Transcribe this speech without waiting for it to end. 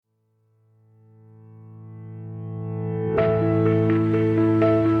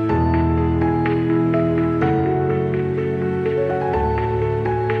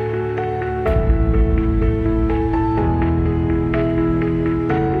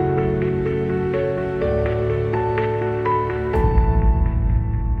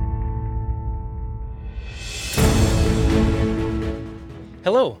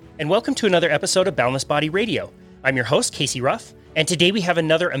and welcome to another episode of Boundless Body Radio. I'm your host, Casey Ruff, and today we have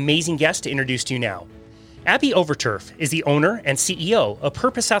another amazing guest to introduce to you now. Abby Overturf is the owner and CEO of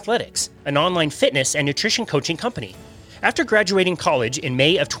Purpose Athletics, an online fitness and nutrition coaching company. After graduating college in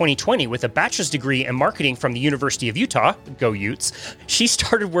May of 2020 with a bachelor's degree in marketing from the University of Utah, go Utes, she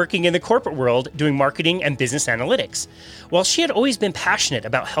started working in the corporate world doing marketing and business analytics. While she had always been passionate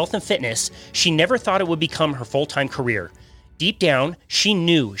about health and fitness, she never thought it would become her full-time career. Deep down, she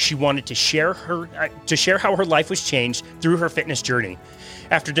knew she wanted to share how her life was changed through her fitness journey.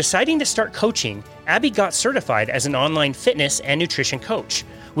 After deciding to start coaching, Abby got certified as an online fitness and nutrition coach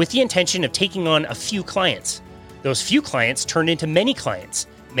with the intention of taking on a few clients. Those few clients turned into many clients,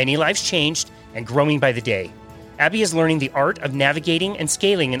 many lives changed, and growing by the day. Abby is learning the art of navigating and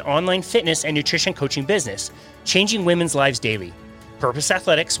scaling an online fitness and nutrition coaching business, changing women's lives daily. Purpose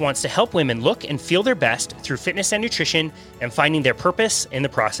Athletics wants to help women look and feel their best through fitness and nutrition and finding their purpose in the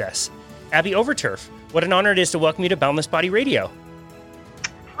process. Abby Overturf, what an honor it is to welcome you to Boundless Body Radio.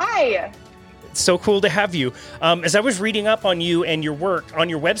 Hi. It's so cool to have you. As I was reading up on you and your work, on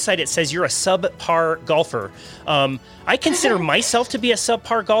your website it says you're a subpar golfer. I consider myself to be a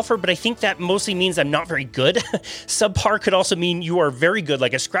subpar golfer, but I think that mostly means I'm not very good. Subpar could also mean you are very good,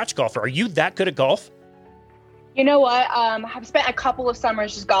 like a scratch golfer. Are you that good at golf? You know what? I've spent a couple of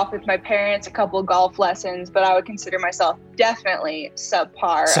summers just golfing with my parents, a couple of golf lessons, but I would consider myself definitely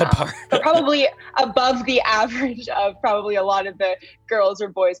subpar. But probably above the average of probably a lot of the girls or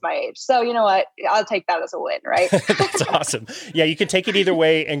boys my age. So you know what? I'll take that as a win, right? That's awesome. Yeah, you can take it either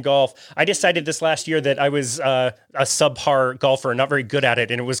way in golf. I decided this last year that I was a subpar golfer, not very good at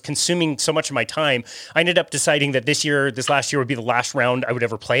it, and it was consuming so much of my time. I ended up deciding that this last year would be the last round I would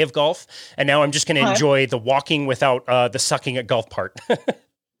ever play of golf, and now I'm just going to enjoy the walking without the sucking at golf part.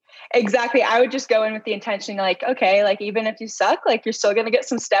 Exactly. I would just go in with the intention, like, okay, like even if you suck, like you're still going to get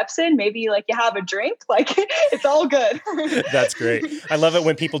some steps in. Maybe like you have a drink, like it's all good. That's great. I love it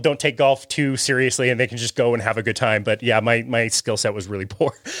when people don't take golf too seriously and they can just go and have a good time. But yeah, my skill set was really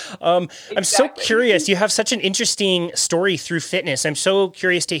poor. I'm so curious. You have such an interesting story through fitness. I'm so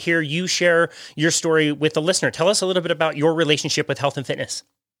curious to hear you share your story with the listener. Tell us a little bit about your relationship with health and fitness.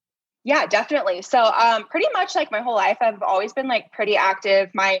 Yeah, definitely. So, pretty much like my whole life, I've always been like pretty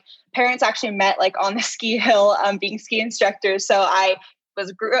active. My parents actually met like on the ski hill, being ski instructors. So I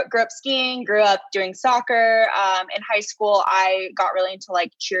grew up skiing, grew up doing soccer. In high school, I got really into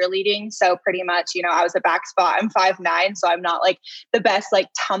like cheerleading. So pretty much, I was a back spot. I'm 5'9", so I'm not like the best like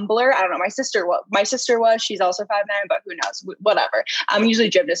tumbler. I don't know. My sister was. She's also 5'9", but who knows? Whatever. Usually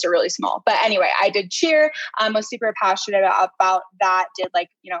gymnasts are really small. But anyway, I did cheer. Was super passionate about that. Did like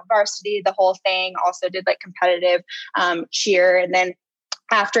varsity, the whole thing. Also did like competitive cheer, and then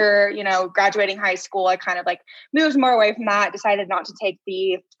after, graduating high school, I kind of like moved more away from that, decided not to take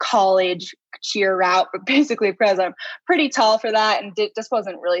the college cheer route, but basically because I'm pretty tall for that and just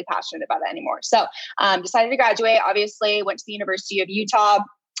wasn't really passionate about it anymore. So decided to graduate, obviously went to the University of Utah,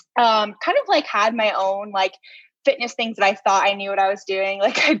 kind of like had my own like fitness things that I thought I knew what I was doing.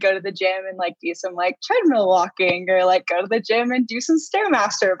 Like I'd go to the gym and like do some like treadmill walking or like go to the gym and do some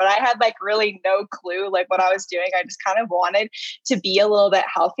Stairmaster, but I had like really no clue like what I was doing. I just kind of wanted to be a little bit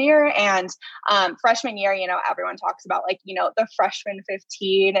healthier. And freshman year, everyone talks about like, the freshman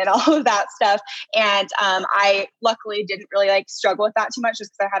 15 and all of that stuff. And I luckily didn't really like struggle with that too much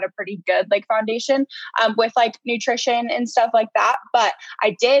just because I had a pretty good like foundation with like nutrition and stuff like that. But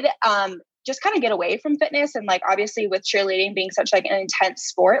I did just kind of get away from fitness, and like obviously with cheerleading being such like an intense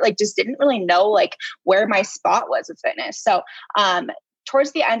sport, like just didn't really know like where my spot was with fitness. So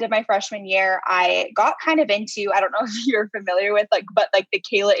towards the end of my freshman year, I got kind of into, I don't know if you're familiar with but the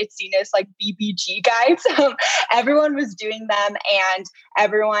Kayla Itsines like BBG guides. Everyone was doing them and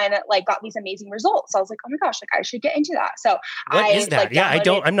everyone like got these amazing results. So I was like, oh my gosh, like I should get into that. So what is that? Like,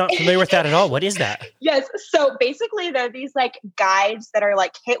 I'm not familiar with that at all. What is that? Yes. So basically they're these like guides that are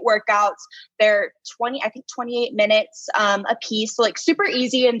like HIIT workouts. They're 28 minutes a piece. So like super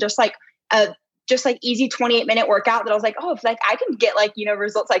easy and just like easy 28-minute workout that I was like, oh, if like I can get like,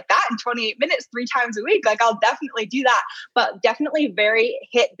 results like that in 28 minutes 3 times a week, like I'll definitely do that. But definitely very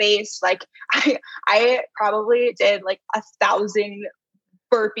HIIT based. Like I probably did like 1,000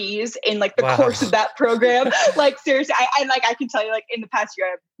 burpees in like the course of that program. Like seriously, I can tell you like in the past year,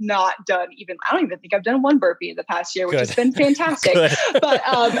 I've not done I don't even think I've done one burpee in the past year, which has been fantastic. But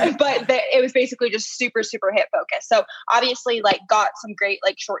it was basically just super, super HIIT focused. So obviously like got some great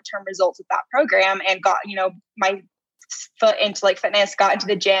like short-term results with that program and got, my foot into like fitness, got into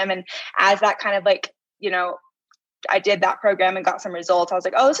the gym. And as that kind of like, I did that program and got some results, I was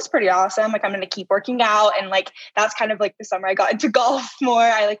like, oh, this is pretty awesome. Like, I'm going to keep working out. And like, that's kind of like the summer I got into golf more.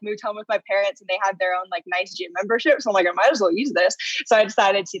 I like moved home with my parents and they had their own like nice gym membership. So I'm like, I might as well use this. So I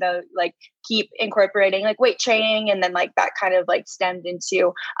decided to, like keep incorporating like weight training. And then like that kind of like stemmed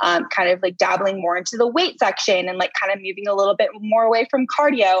into kind of like dabbling more into the weight section and like kind of moving a little bit more away from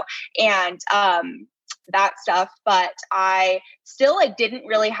cardio and that stuff. But I still like didn't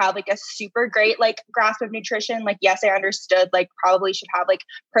really have like a super great like grasp of nutrition. Like, yes, I understood like probably should have like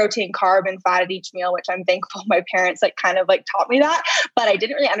protein, carb, and fat at each meal, which I'm thankful my parents like kind of like taught me that. But I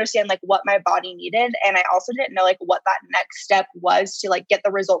didn't really understand like what my body needed. And I also didn't know like what that next step was to like get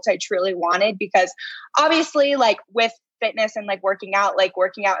the results I truly wanted. Because obviously like with fitness and like working out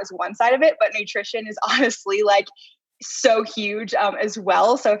is one side of it, but nutrition is honestly like so huge as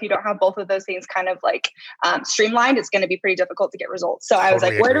well. So if you don't have both of those things kind of like streamlined, it's going to be pretty difficult to get results. So I was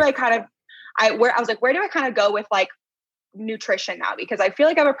like, where do I kind of go with like nutrition now? Because I feel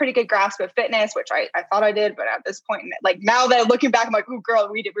like I have a pretty good grasp of fitness, which I thought I did, but at this point, like now that I'm looking back, I'm like, oh girl,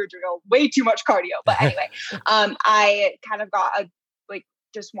 we were doing way too much cardio. But anyway, I kind of got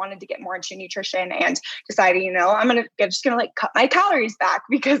just wanted to get more into nutrition and decided, I'm just gonna like cut my calories back,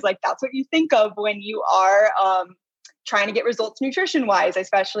 because like that's what you think of when you are trying to get results nutrition wise,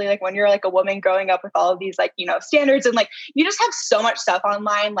 especially like when you're like a woman growing up with all of these like, standards, and like you just have so much stuff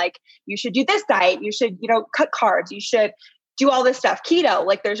online. Like you should do this diet, you should, cut carbs, you should do all this stuff, keto.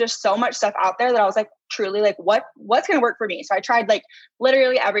 Like there's just so much stuff out there that I was like, truly like what's going to work for me? So I tried like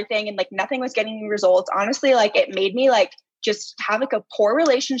literally everything and like nothing was getting me results. Honestly, like it made me like just have like a poor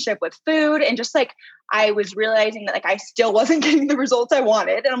relationship with food. And just like, I was realizing that like, I still wasn't getting the results I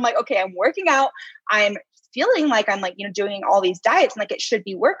wanted. And I'm like, okay, I'm working out. I'm feeling like I'm like, doing all these diets and like it should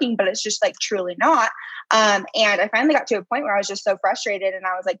be working, but it's just like truly not. And I finally got to a point where I was just so frustrated and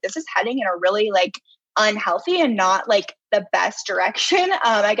I was like, this is heading in a really like unhealthy and not like the best direction,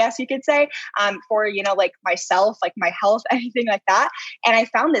 I guess you could say, for, like myself, like my health, anything like that. And I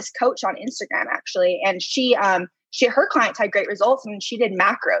found this coach on Instagram actually. And her clients had great results and she did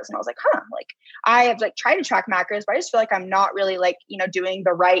macros. And I was like, like I have like tried to track macros, but I just feel like I'm not really like, doing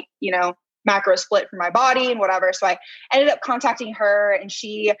the right, macro split for my body and whatever. So I ended up contacting her and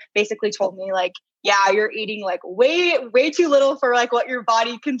she basically told me like, yeah, you're eating like way too little for like what your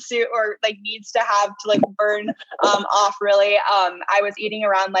body consume or like needs to have to like burn off really. I was eating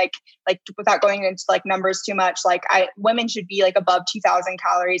around like without going into like numbers too much, like women should be like above 2,000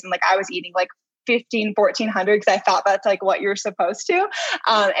 calories. And like I was eating like 1,400 because I thought that's like what you're supposed to.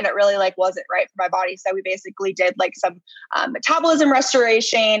 And it really like wasn't right for my body. So we basically did like some metabolism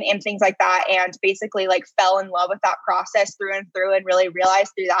restoration and things like that. And basically like fell in love with that process through and through and really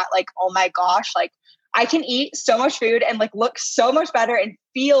realized through that, like, oh my gosh, like I can eat so much food and like look so much better and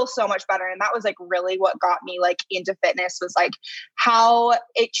feel so much better. And that was like really what got me like into fitness, was like how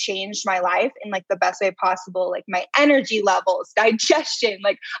it changed my life in like the best way possible, like my energy levels, digestion,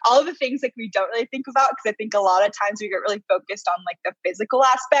 like all of the things like we don't really think about. Cause I think a lot of times we get really focused on like the physical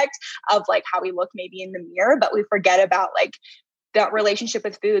aspect of like how we look maybe in the mirror, but we forget about like that relationship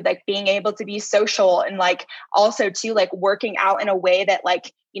with food, like being able to be social and like also too, like working out in a way that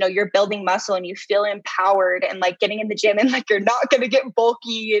like, you're building muscle and you feel empowered and like getting in the gym and like, you're not going to get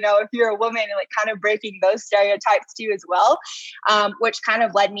bulky, if you're a woman, and like kind of breaking those stereotypes too as well. Which kind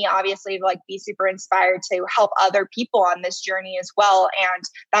of led me obviously to like be super inspired to help other people on this journey as well. And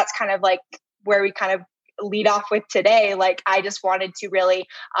that's kind of like where we kind of lead off with today. Like, I just wanted to really,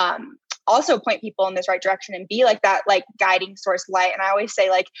 also point people in this right direction and be like that, like guiding source light. And I always say,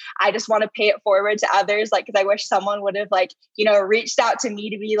 like, I just want to pay it forward to others. Like, cause I wish someone would have like, reached out to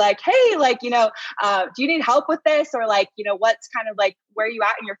me to be like, hey, like, do you need help with this? Or like, what's kind of like, where are you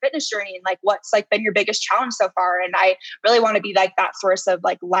at in your fitness journey? And like, what's like been your biggest challenge so far? And I really want to be like that source of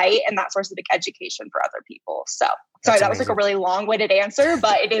like light and that source of like education for other people. So sorry, that was like a really long-winded answer,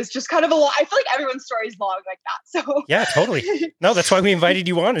 but it is just kind of a long, I feel like everyone's story is long like that. So yeah, totally. No, that's why we invited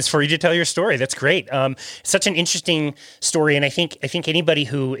you on, is for you to tell your story. That's great. Such an interesting story. And I think anybody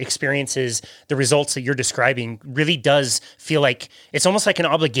who experiences the results that you're describing really does feel like it's almost like an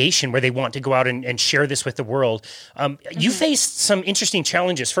obligation where they want to go out and share this with the world. You faced some interesting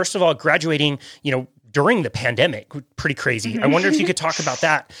challenges. First of all, graduating, during the pandemic, pretty crazy. I wonder if you could talk about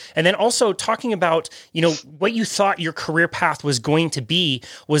that. And then also talking about, what you thought your career path was going to be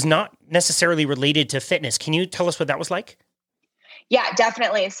was not necessarily related to fitness. Can you tell us what that was like? Yeah,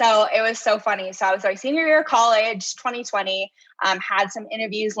 definitely. So it was so funny. So I was my senior year of college, 2020. had some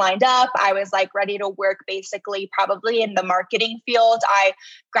interviews lined up. I was like ready to work basically probably in the marketing field. I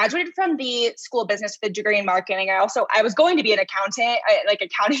graduated from the school of business with a degree in marketing. I was going to be an accountant, like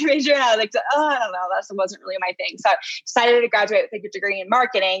accounting major. And I was like, I don't know, that wasn't really my thing. So I decided to graduate with a degree in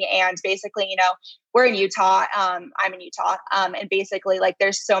marketing. And basically, we're in Utah. I'm in Utah. And basically like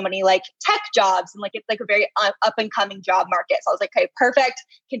there's so many like tech jobs and like it's like a very up and coming job market. So I was like, okay, perfect.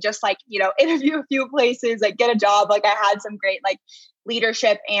 Can just like, interview a few places, like get a job. Like I had some great like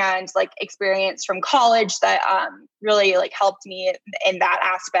leadership and like experience from college that really like helped me in that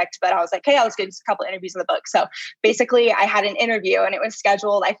aspect. But I was like, hey, I was getting a couple interviews in the book. So basically I had an interview and it was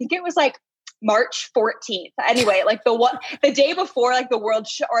scheduled. I think it was like March 14th. Anyway, like the day before, like or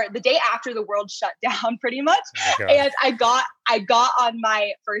the day after the world shut down pretty much. Oh, and I got on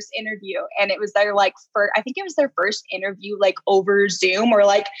my first interview and it was I think it was their first interview, like over Zoom or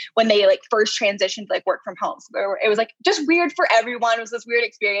like when they like first transitioned to like work from home. So it was like just weird for everyone. It was this weird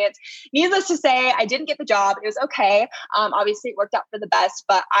experience. Needless to say, I didn't get the job. It was okay. Obviously it worked out for the best,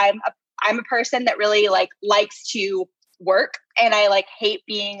 but I'm a person that really like likes to work and I like hate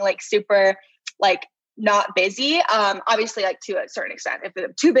being like super like not busy. Obviously like to a certain extent, if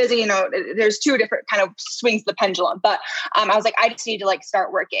I'm too busy, there's two different kind of swings the pendulum, but I was like, I just need to like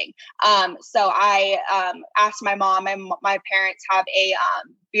start working. So I asked my mom, my parents have a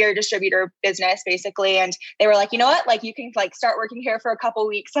beer distributor business basically. And they were like, you know what, like you can like start working here for a couple of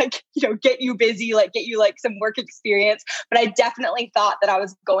weeks, like, get you busy, like get you like some work experience. But I definitely thought that I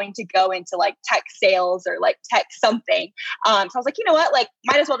was going to go into like tech sales or like tech something. So I was like, you know what, like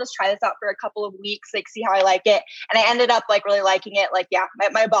might as well just try this out for a couple of weeks, like see how I like it. And I ended up like really liking it. Like, yeah,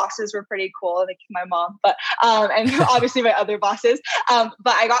 my bosses were pretty cool, like my mom, but, and obviously my other bosses. But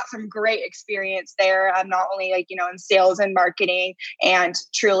I got some great experience there. I'm not only like, in sales and marketing and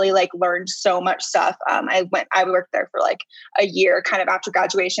truly like learned so much stuff. I worked there for like a year kind of after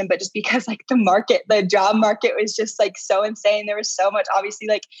graduation, but just because like the job market was just like so insane. There was so much, obviously,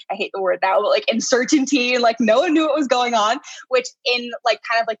 like I hate the word now, but like uncertainty and like no one knew what was going on, which in like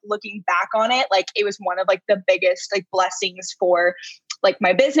kind of like looking back on it, like it was one of like the biggest like blessings for like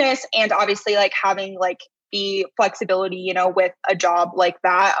my business and obviously like having like the flexibility, with a job like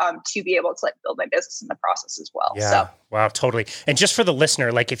that, to be able to like build my business in the process as well. Yeah. So. Wow, totally. And just for the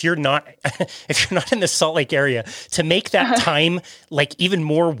listener, like if you're not in the Salt Lake area, to make that time like even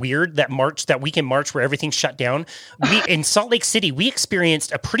more weird, that week in March where everything shut down, we in Salt Lake City, we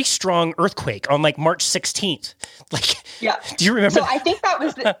experienced a pretty strong earthquake on like March 16th. Like, yeah. Do you remember? So I think that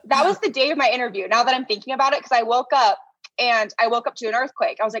was the day of my interview. Now that I'm thinking about it, because I woke up to an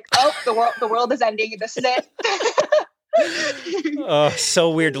earthquake. I was like, oh, the world is ending. This is it. Oh,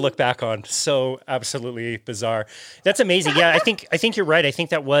 so weird to look back on. So absolutely bizarre. That's amazing. Yeah, I think you're right. I think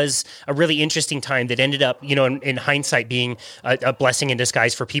that was a really interesting time that ended up, in hindsight being a blessing in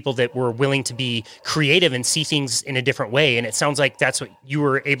disguise for people that were willing to be creative and see things in a different way. And it sounds like that's what you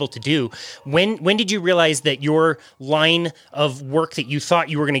were able to do. When did you realize that your line of work that you thought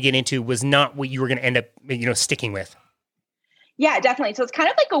you were going to get into was not what you were going to end up, sticking with? Yeah, definitely. So it's kind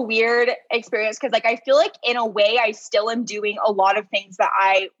of like a weird experience because like I feel like in a way I still am doing a lot of things that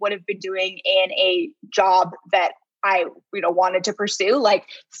I would have been doing in a job that I wanted to pursue, like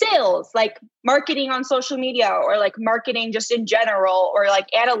sales, like marketing on social media or like marketing just in general or like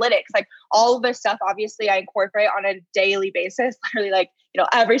analytics, like all of this stuff. Obviously I incorporate on a daily basis, literally like,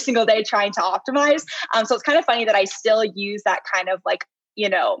 every single day trying to optimize. So it's kind of funny that I still use that kind of like,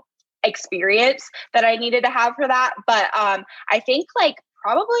 experience that I needed to have for that. But I think like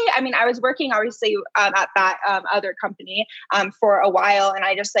probably, I was working obviously at that other company for a while. And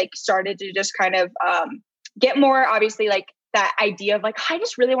I just like started to just kind of get more obviously like that idea of like, I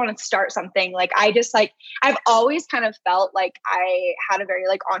just really want to start something. Like, I just like, I've always kind of felt like I had a very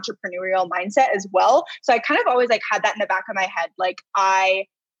like entrepreneurial mindset as well. So I kind of always like had that in the back of my head. Like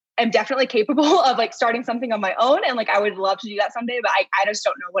I'm definitely capable of like starting something on my own. And like, I would love to do that someday, but I just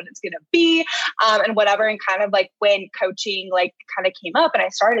don't know what it's going to be and whatever. And kind of like when coaching like kind of came up and I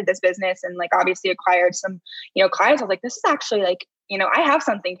started this business and like obviously acquired some, clients, I was like, this is actually like, I have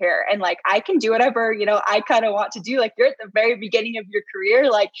something here and like, I can do whatever, I kind of want to do. Like you're at the very beginning of your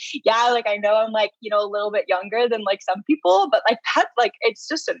career. Like, yeah, like I know I'm like, a little bit younger than like some people, but like that's like, it's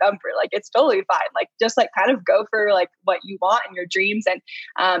just a number. Like it's totally fine. Like just like kind of go for like what you want and your dreams. And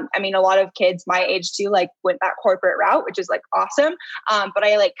a lot of kids my age too, like went that corporate route, which is like awesome. But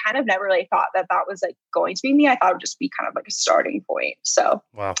I like kind of never really thought that was like going to be me. I thought it would just be kind of like a starting point. So.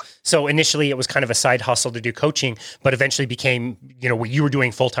 Wow. So initially it was kind of a side hustle to do coaching, but eventually became, what you were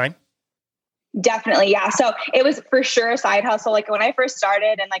doing full time? Definitely. Yeah. So it was for sure a side hustle. Like when I first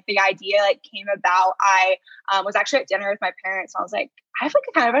started and like the idea like came about, I was actually at dinner with my parents. And I was like, I have like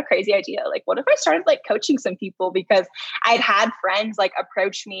a kind of a crazy idea. Like, what if I started like coaching some people? Because I'd had friends like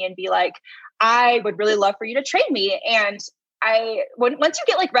approach me and be like, I would really love for you to train me. And once you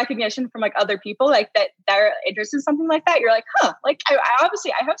get like recognition from like other people, like that they're interested in something like that, you're like, huh, like I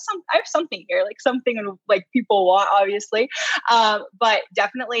obviously I have something here, like something like people want, obviously. But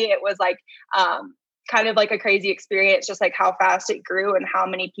definitely it was like, kind of like a crazy experience, just like how fast it grew and how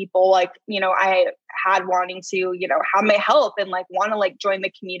many people like, I had wanting to, have my help and like want to like join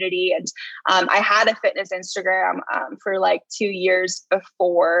the community. And I had a fitness Instagram for like 2 years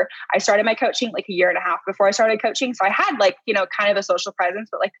before I started my coaching, like a year and a half before I started coaching. So I had like, kind of a social presence,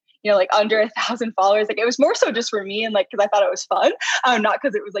 but like, like under 1,000 followers. Like it was more so just for me and like, cause I thought it was fun, not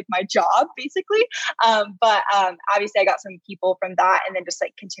cause it was like my job basically. But obviously I got some people from that and then just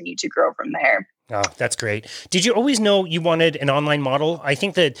like continued to grow from there. Oh, that's great. Did you always know you wanted an online model? I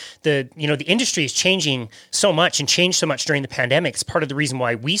think that the industry is changing so much and changed so much during the pandemic. It's part of the reason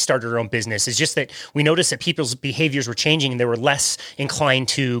why we started our own business, is just that we noticed that people's behaviors were changing and they were less inclined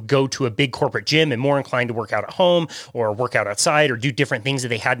to go to a big corporate gym and more inclined to work out at home or work out outside or do different things that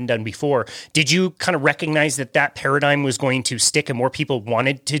they hadn't done before. Did you kind of recognize that paradigm was going to stick and more people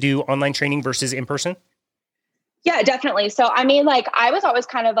wanted to do online training versus in person? Yeah, definitely. So, I mean, like I was always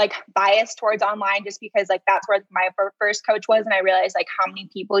kind of like biased towards online just because like that's where my first coach was. And I realized like how many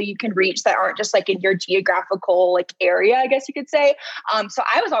people you can reach that aren't just like in your geographical like area, I guess you could say. So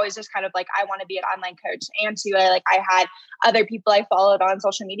I was always just kind of like, I want to be an online coach. And too, I had other people I followed on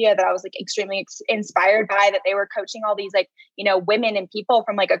social media that I was like extremely inspired by, that they were coaching all these like, women and people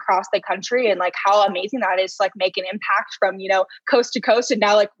from like across the country, and like how amazing that is to like make an impact from, coast to coast and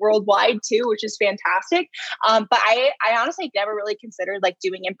now like worldwide too, which is fantastic. But I honestly never really considered like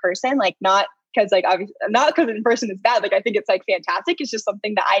doing in person, like not because like obviously not because in person is bad. Like I think it's like fantastic. It's just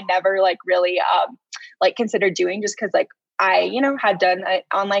something that I never like really like considered doing, just because like I, had done an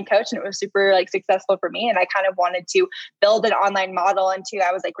online coach and it was super like successful for me. And I kind of wanted to build an online model. And too,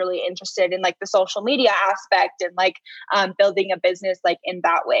 I was like really interested in like the social media aspect and like building a business like in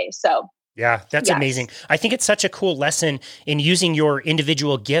that way. So yeah, that's amazing. I think it's such a cool lesson in using your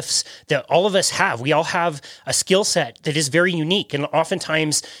individual gifts that all of us have. We all have a skill set that is very unique. And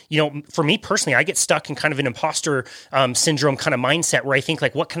oftentimes, for me personally, I get stuck in kind of an imposter syndrome kind of mindset where I think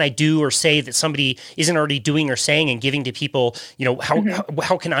like, what can I do or say that somebody isn't already doing or saying, and giving to people,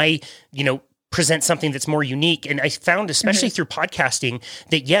 how can I, present something that's more unique. And I found, especially through podcasting,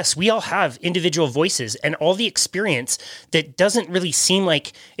 that yes, we all have individual voices and all the experience that doesn't really seem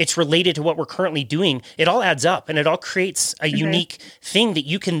like it's related to what we're currently doing. It all adds up and it all creates a unique thing that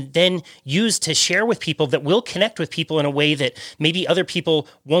you can then use to share with people that will connect with people in a way that maybe other people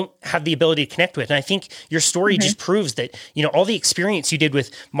won't have the ability to connect with. And I think your story just proves that, all the experience you did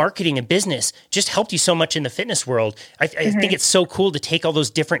with marketing and business just helped you so much in the fitness world. I think it's so cool to take all those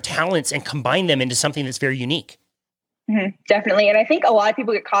different talents and combine them into something that's very unique. Definitely. And I think a lot of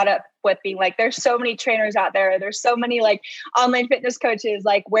people get caught up with being like, there's so many trainers out there. There's so many like online fitness coaches,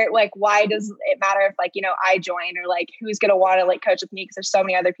 like why does it matter if like, I join, or like, who's going to want to like coach with me? Cause there's so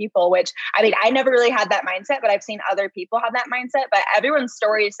many other people, which I mean, I never really had that mindset, but I've seen other people have that mindset. But everyone's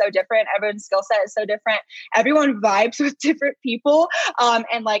story is so different. Everyone's skill set is so different. Everyone vibes with different people.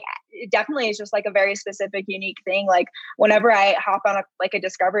 And like, it definitely is just like a very specific, unique thing. Like whenever I hop on a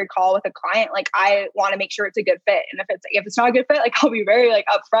discovery call with a client, like I want to make sure it's a good fit. And if it's not a good fit, like I'll be very like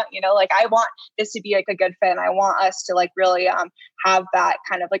upfront, like I want this to be like a good fit. And I want us to like really have that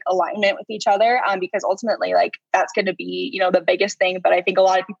kind of like alignment with each other, because ultimately like that's going to be, the biggest thing. But I think a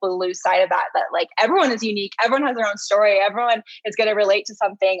lot of people lose sight of that like everyone is unique. Everyone has their own story. Everyone is going to relate to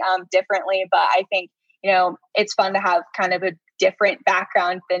something differently. But I think, it's fun to have kind of a different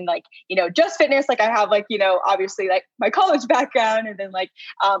background than like, just fitness. Like I have like, obviously like my college background, and then like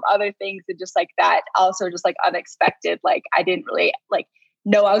other things that just like that also just like unexpected. Like I didn't really like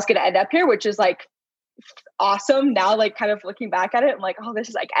know I was going to end up here, which is like awesome. Now, like kind of looking back at it, I'm like, oh, this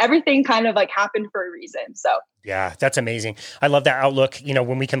is like everything kind of like happened for a reason. So yeah, that's amazing. I love that outlook,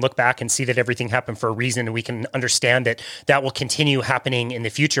 when we can look back and see that everything happened for a reason, and we can understand that that will continue happening in the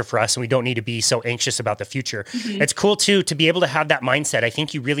future for us, and we don't need to be so anxious about the future. It's cool too, to be able to have that mindset. I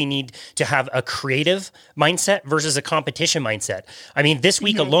think you really need to have a creative mindset versus a competition mindset. I mean, this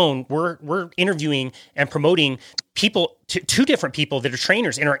week alone, we're interviewing and promoting people, two different people that are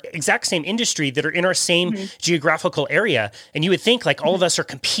trainers in our exact same industry that are in our same geographical area. And you would think like all of us are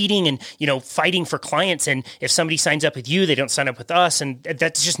competing and, fighting for clients. And if somebody signs up with you, they don't sign up with us. And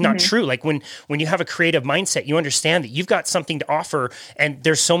that's just not true. Like when you have a creative mindset, you understand that you've got something to offer and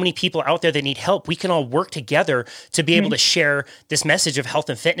there's so many people out there that need help. We can all work together to be able to share this message of health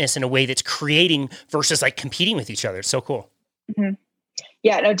and fitness in a way that's creating versus like competing with each other. It's so cool.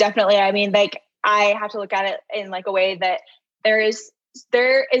 Yeah, no, definitely. I mean, like I have to look at it in like a way that there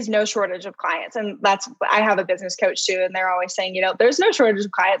is no shortage of clients. And I have a business coach too. And they're always saying, there's no shortage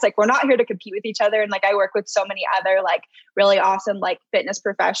of clients. Like we're not here to compete with each other. And like, I work with so many other like really awesome, like fitness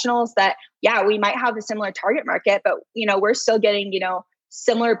professionals that, yeah, we might have a similar target market, but we're still getting,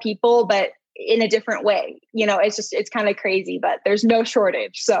 similar people, but in a different way. It's kind of crazy, but there's no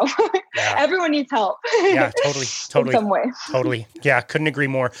shortage. So everyone needs help. Yeah, totally. In some way. Totally. Yeah. Couldn't agree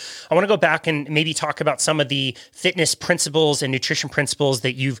more. I want to go back and maybe talk about some of the fitness principles and nutrition principles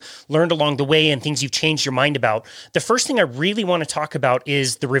that you've learned along the way and things you've changed your mind about. The first thing I really want to talk about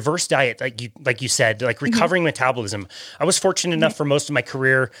is the reverse diet. Like you said, like recovering metabolism. I was fortunate enough for most of my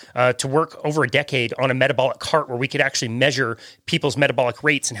career to work over a decade on a metabolic cart where we could actually measure people's metabolic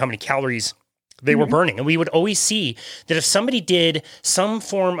rates and how many calories they were burning. And we would always see that if somebody did some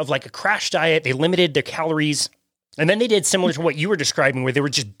form of like a crash diet, they limited their calories, and then they did similar to what you were describing, where they were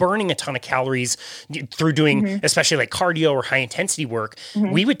just burning a ton of calories through doing, especially like cardio or high intensity work,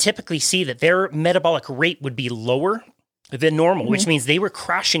 we would typically see that their metabolic rate would be lower than normal, which means they were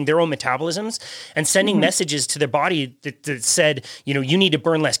crashing their own metabolisms and sending messages to their body that said, you need to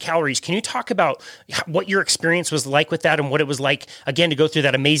burn less calories. Can you talk about what your experience was like with that and what it was like, again, to go through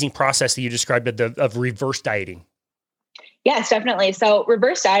that amazing process that you described of reverse dieting? Yes, definitely. So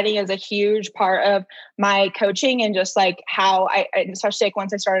reverse dieting is a huge part of my coaching and just like how especially like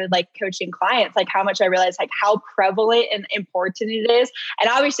once I started like coaching clients, like how much I realized like how prevalent and important it is. And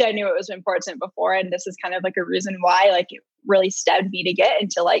obviously I knew it was important before. And this is kind of like a reason why like it really stemmed me to get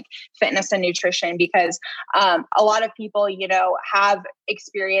into like fitness and nutrition, because a lot of people, have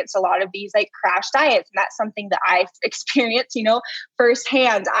experienced a lot of these like crash diets. And that's something that I've experienced,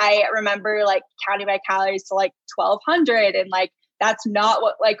 firsthand. I remember like counting my calories to like 1,200 and like, that's not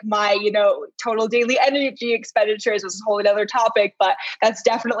what like my, total daily energy expenditures was a whole other topic, but that's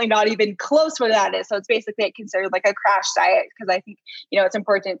definitely not even close to what that is. So it's basically considered like a crash diet, because I think, it's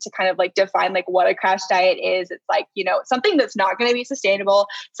important to kind of like define like what a crash diet is. It's like, something that's not going to be sustainable,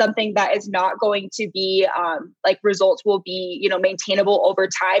 something that is not going to be like results will be, maintainable over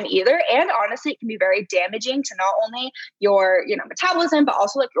time either. And honestly, it can be very damaging to not only your, metabolism, but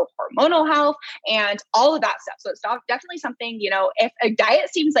also like your hormonal health and all of that stuff. So it's definitely something, if a diet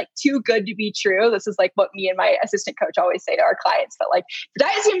seems like too good to be true, this is like what me and my assistant coach always say to our clients, but like if the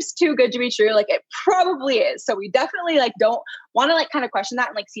diet seems too good to be true, like it probably is. So we definitely like don't want to like kind of question that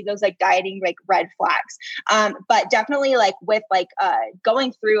and like see those like dieting like red flags. But definitely like with like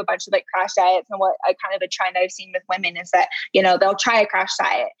going through a bunch of like crash diets, and what I kind of a trend I've seen with women is that, they'll try a crash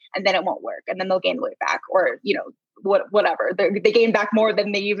diet and then it won't work, and then they'll gain weight back, or, whatever, they gain back more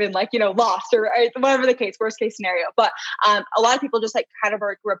than they even like, lost, or whatever the case, worst case scenario. But a lot of people just like kind of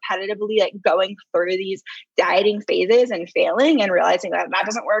are repetitively like going through these dieting phases and failing and realizing that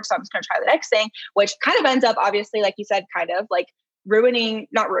doesn't work. So I'm just going to try the next thing, which kind of ends up obviously, like you said, kind of like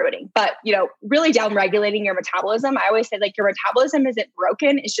not ruining, but, really down regulating your metabolism. I always say like your metabolism isn't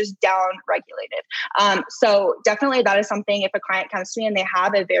broken. It's just down regulated. So definitely that is something, if a client comes to me and they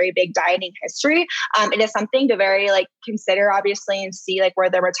have a very big dieting history, it is something to very like consider, obviously, and see like where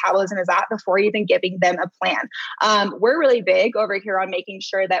their metabolism is at before even giving them a plan. We're really big over here on making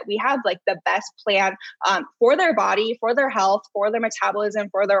sure that we have like the best plan for their body, for their health, for their metabolism,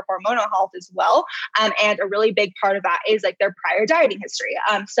 for their hormonal health as well. And a really big part of that is like their prior dieting history.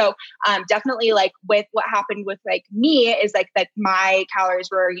 So definitely like with what happened with like me is like that my calories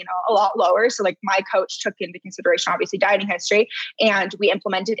were, a lot lower. So like my coach took into consideration, obviously, dieting history, and we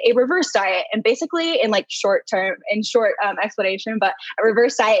implemented a reverse diet. And basically in like short explanation, but a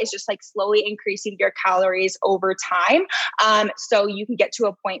reverse diet is just like slowly increasing your calories over time. So you can get to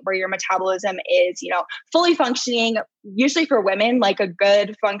a point where your metabolism is, fully functioning. Usually for women, like a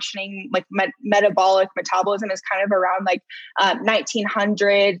good functioning, like metabolic metabolism is kind of around like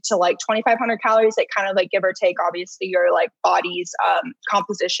 1,900 to like 2,500 calories, like kind of like give or take, obviously your like body's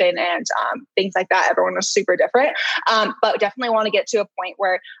composition and things like that. Everyone is super different. But definitely want to get to a point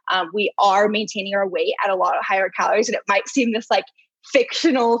where we are maintaining our weight at a lot of higher calories. And it might seem this like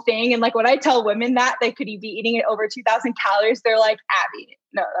fictional thing. And like when I tell women that they could be eating at over 2,000 calories, they're like, Abby,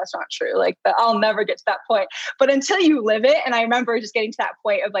 no, that's not true. Like I'll never get to that point. But until you live it, and I remember just getting to that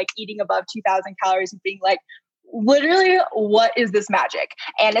point of like eating above 2,000 calories and being like, literally, what is this magic?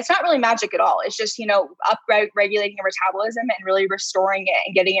 And it's not really magic at all. It's just, regulating your metabolism and really restoring it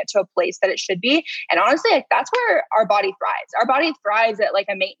and getting it to a place that it should be. And honestly, like that's where our body thrives. Our body thrives at like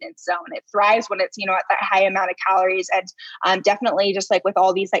a maintenance zone. It thrives when it's, at that high amount of calories. And definitely just like with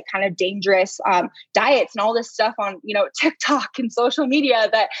all these like kind of dangerous diets and all this stuff on, TikTok and social media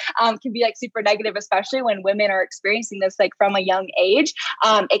that can be like super negative, especially when women are experiencing this like from a young age.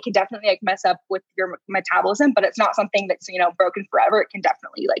 It can definitely like mess up with your metabolism, but it's not something that's, broken forever. It can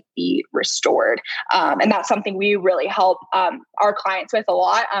definitely like be restored. And that's something we really help our clients with a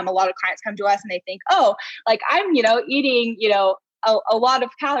lot. A lot of clients come to us and they think, oh, like I'm, eating, a lot of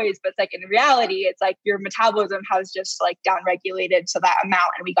calories, but it's like in reality, it's like your metabolism has just like down regulated to that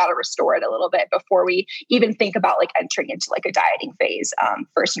amount. And we got to restore it a little bit before we even think about like entering into like a dieting phase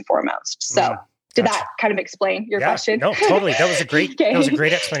first and foremost. So did that kind of explain your question? No, totally. That was a great, that was a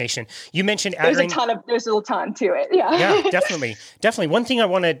great explanation. You mentioned there's a ton to it. Yeah, definitely. One thing I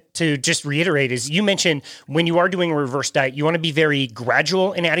wanted to just reiterate is you mentioned when you are doing a reverse diet, you want to be very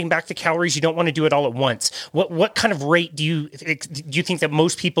gradual in adding back the calories. You don't want to do it all at once. What kind of rate do you think that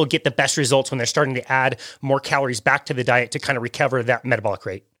most people get the best results when they're starting to add more calories back to the diet to kind of recover that metabolic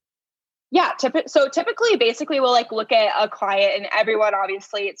rate? Yeah. So typically, basically, we'll like look at a client, and everyone,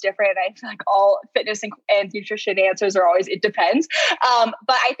 obviously it's different. I feel like all fitness and nutrition answers are always, it depends.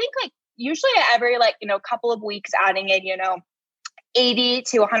 But I think like usually every like, couple of weeks adding in, 80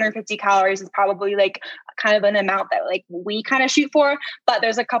 to 150 calories is probably like kind of an amount that like we kind of shoot for. But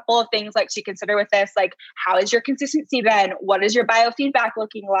there's a couple of things like to consider with this, like how is your consistency been? What is your biofeedback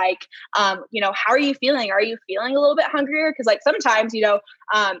looking like? How are you feeling? Are you feeling a little bit hungrier? Because like sometimes,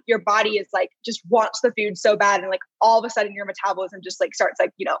 your body is like just wants the food so bad, and like all of a sudden your metabolism just like starts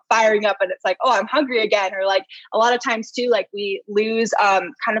like, firing up, and it's like, oh, I'm hungry again. Or like a lot of times too, like we lose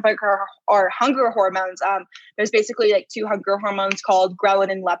kind of like our hunger hormones. There's basically like two hunger hormones called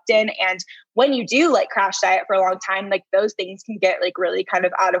ghrelin and leptin. And when you do like crash diet for a long time, like those things can get like really kind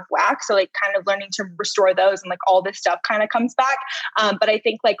of out of whack. So like kind of learning to restore those and like all this stuff kind of comes back. But I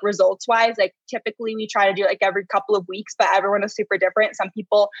think like results wise, like typically we try to do like every couple of weeks, but everyone is super different. Some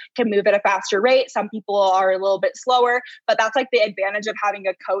people can move at a faster rate. Some people are a little bit slower, but that's like the advantage of having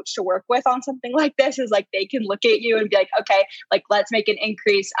a coach to work with on something like this is like, they can look at you and be like, okay, like let's make an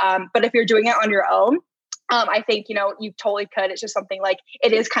increase. But if you're doing it on your own, I think, you totally could. It's just something like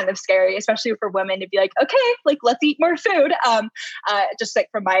it is kind of scary, especially for women to be like, okay, like let's eat more food. Just like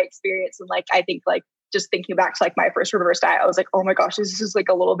from my experience. And like, I think like just thinking back to like my first reverse diet, I was like, oh my gosh, this is like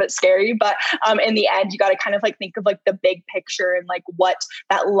a little bit scary. But in the end, you got to kind of like think of like the big picture and like what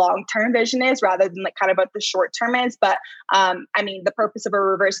that long-term vision is rather than like kind of what the short term is. But the purpose of a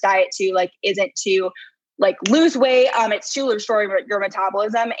reverse diet too, like isn't to like lose weight. It's to restore your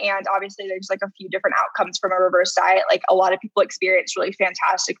metabolism. And obviously there's like a few different outcomes from a reverse diet. Like a lot of people experience really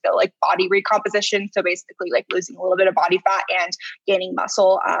fantastic though, like body recomposition. So basically like losing a little bit of body fat and gaining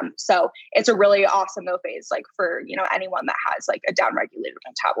muscle. So it's a really awesome though phase, like for, anyone that has like a downregulated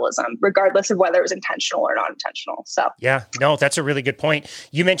metabolism, regardless of whether it was intentional or not intentional. So yeah, no, that's a really good point.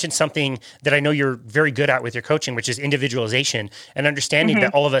 You mentioned something that I know you're very good at with your coaching, which is individualization and understanding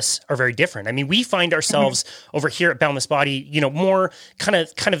that all of us are very different. I mean, we find ourselves over here at Boundless Body, more kind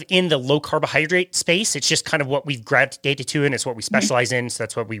of in the low carbohydrate space. It's just kind of what we've gravitated to, and it's what we specialize in. So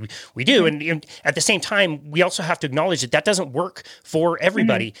that's what we do. And at the same time, we also have to acknowledge that doesn't work for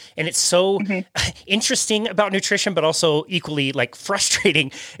everybody. And it's so interesting about nutrition, but also equally like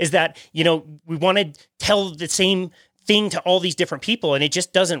frustrating is that, we want to tell the same thing to all these different people, and it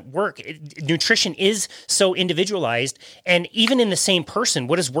just doesn't work. Nutrition is so individualized, and even in the same person,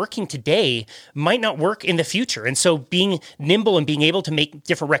 what is working today might not work in the future. And so being nimble and being able to make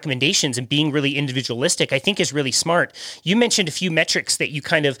different recommendations and being really individualistic, I think is really smart. You mentioned a few metrics that you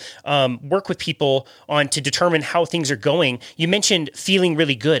kind of work with people on to determine how things are going. You mentioned feeling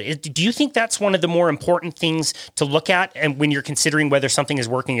really good. Do you think that's one of the more important things to look at, and when you're considering whether something is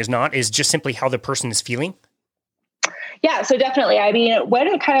working or not, is just simply how the person is feeling? Yeah, so definitely. I mean,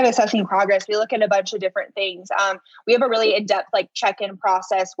 when kind of assessing progress, we look at a bunch of different things. We have a really in-depth like check-in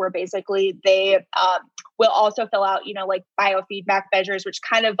process where basically they will also fill out, like biofeedback measures, which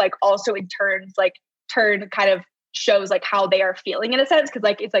kind of like also in turn kind of shows like how they are feeling in a sense. Cause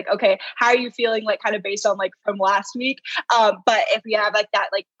like, it's like, okay, how are you feeling like kind of based on like from last week? But if we have like that,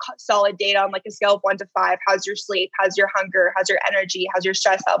 like solid data on like a scale of 1 to 5, how's your sleep? How's your hunger? How's your energy? How's your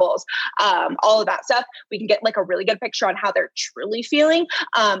stress levels? All of that stuff, we can get like a really good picture on how they're truly feeling.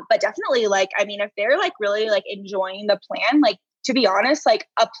 But definitely like, I mean, if they're like really like enjoying the plan, like to be honest, like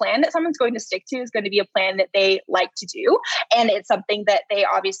a plan that someone's going to stick to is going to be a plan that they like to do. And it's something that they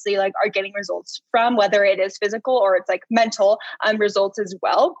obviously like are getting results from, whether it is physical or it's like mental results as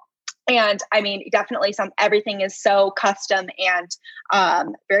well. And I mean, definitely everything is so custom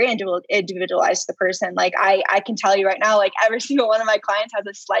and very individualized to the person. Like I can tell you right now, like every single one of my clients has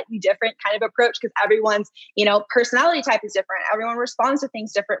a slightly different kind of approach because everyone's, personality type is different. Everyone responds to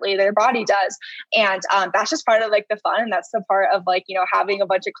things differently. Their body does. And that's just part of like the fun. And that's the part of like, having a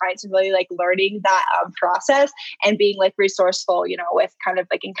bunch of clients and really like learning that process and being like resourceful, with kind of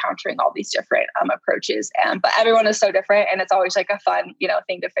like encountering all these different approaches. But everyone is so different and it's always like a fun,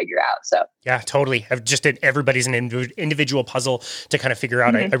 thing to figure out. So yeah, totally. Everybody's an individual puzzle to kind of figure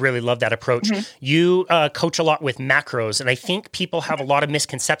out. I really love that approach. You coach a lot with macros, and I think people have a lot of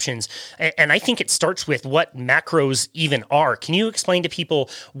misconceptions. And I think it starts with what macros even are. Can you explain to people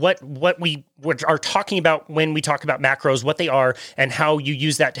what we are talking about when we talk about macros, what they are, and how you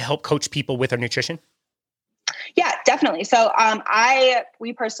use that to help coach people with their nutrition? Yeah, definitely. So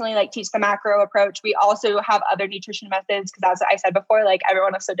we personally like teach the macro approach. We also have other nutrition methods because as I said before, like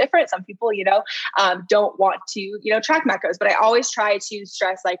everyone is so different. Some people, don't want to, track macros, but I always try to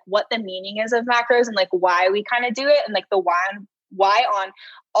stress like what the meaning is of macros and like why we kind of do it and like the why on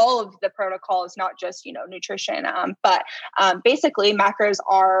all of the protocols, not just, nutrition. But basically macros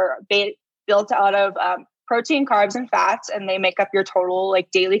are built out of protein, carbs, and fats, and they make up your total like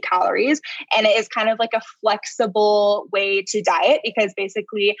daily calories. And it is kind of like a flexible way to diet because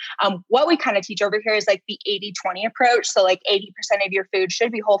basically what we kind of teach over here is like the 80-20 approach. So like 80% of your food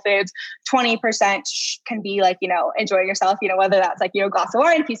should be whole foods, 20% can be like, enjoying yourself, whether that's like, a glass of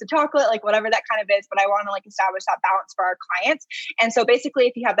wine, a piece of chocolate, like whatever that kind of is. But I want to like establish that balance for our clients. And so basically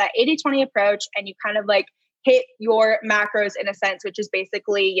if you have that 80-20 approach and you kind of like hit your macros in a sense, which is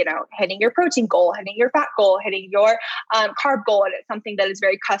basically, hitting your protein goal, hitting your fat goal, hitting your carb goal. And it's something that is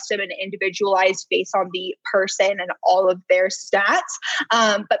very custom and individualized based on the person and all of their stats.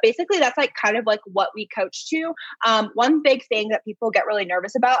 But basically that's like kind of like what we coach to. One big thing that people get really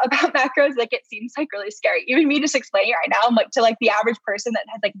nervous about macros, like it seems like really scary. Even me just explaining it right now, I'm like to like the average person that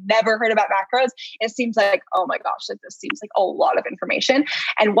has like never heard about macros, it seems like, oh my gosh, like this seems like a lot of information.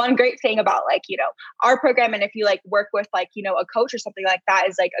 And one great thing about like, our program, and if you like work with like, a coach or something like that,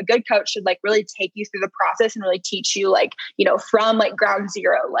 is like a good coach should like really take you through the process and really teach you like, from like ground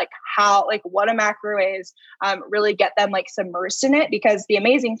zero, like how, like what a macro is, really get them like submersed in it. Because the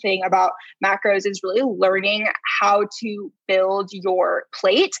amazing thing about macros is really learning how to build your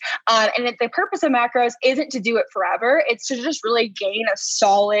plate. And the purpose of macros isn't to do it forever. It's to just really gain a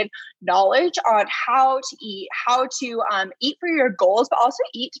solid knowledge on how to eat for your goals, but also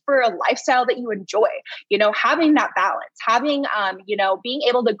eat for a lifestyle that you enjoy. Having that balance, having, being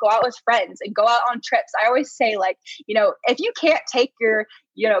able to go out with friends and go out on trips. I always say like, if you can't take your,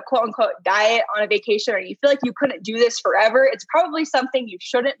 quote unquote diet on a vacation, or you feel like you couldn't do this forever, it's probably something you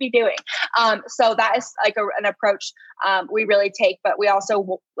shouldn't be doing. So that is like an approach we really take, but we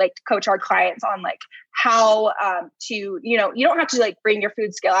also like coach our clients on like how to, you don't have to like bring your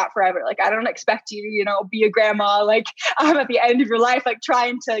food scale out forever. Like I don't expect you, be a grandma, like at the end of your life, like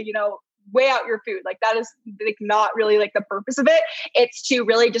trying to, weigh out your food. Like that is like not really like the purpose of it. It's to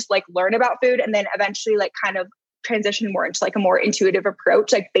really just like learn about food and then eventually like kind of transition more into like a more intuitive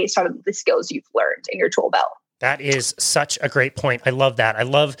approach, like based on the skills you've learned in your tool belt. That is such a great point. I love that. I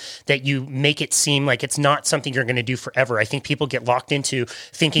love that you make it seem like it's not something you're going to do forever. I think people get locked into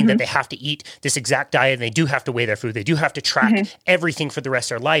thinking that they have to eat this exact diet and they do have to weigh their food. They do have to track everything for the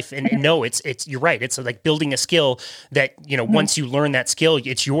rest of their life. And no, it's you're right. It's like building a skill that, once you learn that skill,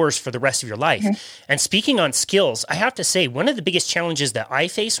 it's yours for the rest of your life. And speaking on skills, I have to say one of the biggest challenges that I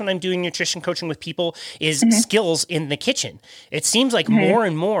face when I'm doing nutrition coaching with people is skills in the kitchen. It seems like more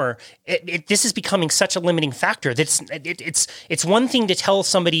and more, this is becoming such a limiting factor. It's one thing to tell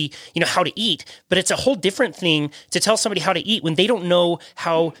somebody, how to eat, but it's a whole different thing to tell somebody how to eat when they don't know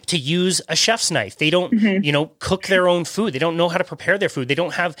how to use a chef's knife. They don't, cook their own food. They don't know how to prepare their food. They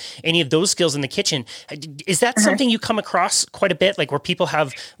don't have any of those skills in the kitchen. Is that something you come across quite a bit, like where people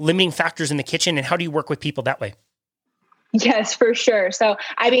have limiting factors in the kitchen, and how do you work with people that way? Yes, for sure. So,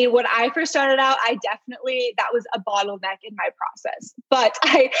 I mean, when I first started out, that was a bottleneck in my process, but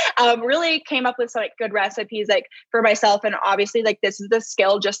I really came up with some like good recipes, like for myself. And obviously like, this is the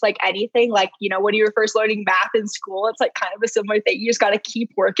skill, just like anything, like, when you were first learning math in school, it's like kind of a similar thing. You just got to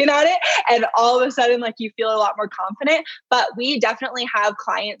keep working at it. And all of a sudden, like you feel a lot more confident, but we definitely have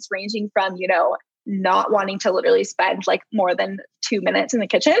clients ranging from, not wanting to literally spend like more than 2 minutes in the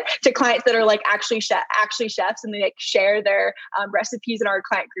kitchen, to clients that are like actually chefs, and they like share their recipes in our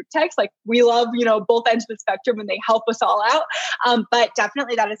client group text. Like we love, both ends of the spectrum, and they help us all out. But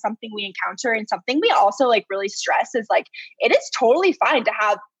definitely that is something we encounter, and something we also like really stress is like, it is totally fine to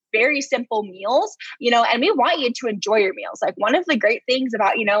have very simple meals, and we want you to enjoy your meals. Like one of the great things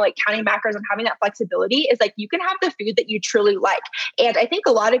about, like counting macros and having that flexibility is like, you can have the food that you truly like. And I think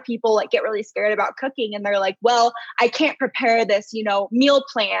a lot of people like get really scared about cooking, and they're like, well, I can't prepare this, meal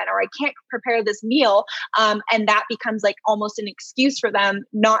plan, or I can't prepare this meal. And that becomes like almost an excuse for them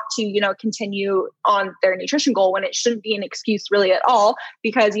not to, continue on their nutrition goal, when it shouldn't be an excuse really at all.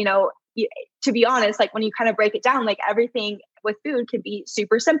 Because, to be honest, like when you kind of break it down, like everything with food can be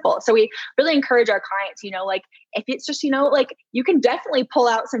super simple. So we really encourage our clients, like if it's just, like you can definitely pull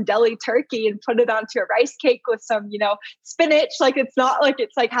out some deli turkey and put it onto a rice cake with some, spinach. Like it's not like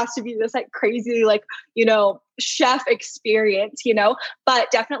it's like has to be this like crazy, like, chef experience,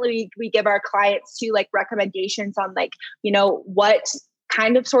 but definitely we give our clients to like recommendations on like, what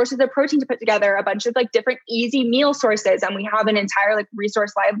kind of sources of protein to put together, a bunch of like different easy meal sources. And we have an entire like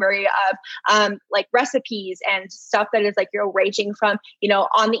resource library of like recipes and stuff that is like, ranging from,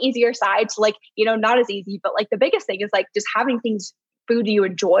 on the easier side to like, not as easy. But like the biggest thing is like just having food you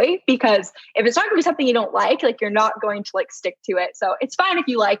enjoy, because if it's not going to be something you don't like you're not going to like stick to it. So it's fine if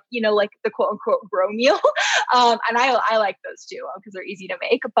you like, like the quote unquote bro meal. And I like those too, because they're easy to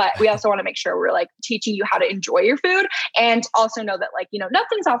make, but we also want to make sure we're like teaching you how to enjoy your food, and also know that like,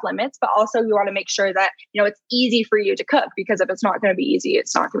 nothing's off limits, but also we want to make sure that, it's easy for you to cook, because if it's not going to be easy,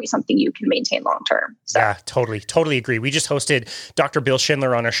 it's not going to be something you can maintain long-term. So. Yeah, totally agree. We just hosted Dr. Bill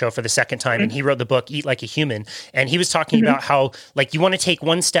Schindler on our show for the second time, and he wrote the book, Eat Like a Human. And he was talking about how like, you want to take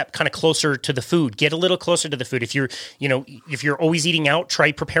one step kind of closer to the food, get a little closer to the food. If you're always eating out,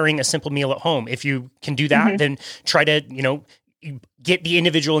 try preparing a simple meal at home. If you can do that, then try to, get the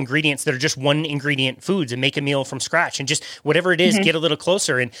individual ingredients that are just one ingredient foods and make a meal from scratch, and just whatever it is, get a little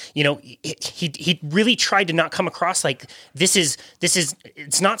closer. And, he really tried to not come across like this is,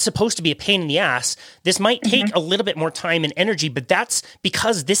 it's not supposed to be a pain in the ass. This might take a little bit more time and energy, but that's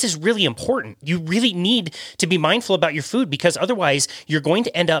because this is really important. You really need to be mindful about your food, because otherwise you're going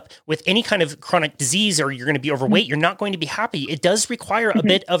to end up with any kind of chronic disease, or you're going to be overweight. You're not going to be happy. It does require a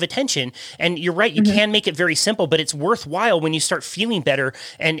bit of attention, and you're right. You can make it very simple, but it's worthwhile when you start feeling better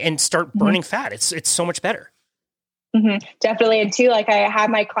and start burning fat. It's so much better. Definitely. And too, like I have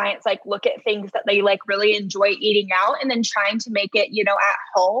my clients like look at things that they like really enjoy eating out, and then trying to make it, at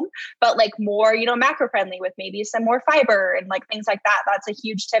home, but like more, macro friendly, with maybe some more fiber and like things like that. That's a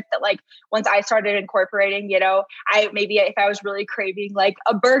huge tip that like once I started incorporating, if I was really craving like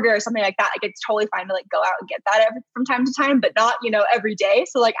a burger or something like that, like it's totally fine to like go out and get that from time to time, but not, every day.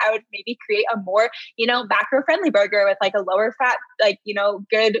 So like I would maybe create a more, macro friendly burger with like a lower fat, like,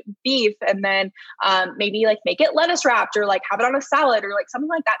 good beef, and then maybe like make it lettuce wrapped, or like have it on a salad, or like something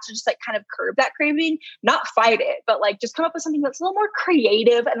like that, to just like kind of curb that craving, not fight it, but like just come up with something that's a little more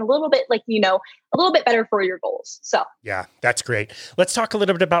creative and a little bit like, a little bit better for your goals. So yeah, that's great. Let's talk a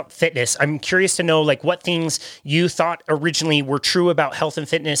little bit about fitness. I'm curious to know like what things you thought originally were true about health and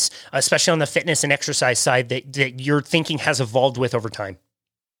fitness, especially on the fitness and exercise side, that your thinking has evolved with over time.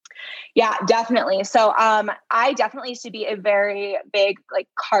 Yeah, definitely. So I definitely used to be a very big like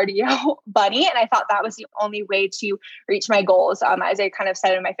cardio bunny, and I thought that was the only way to reach my goals. As I kind of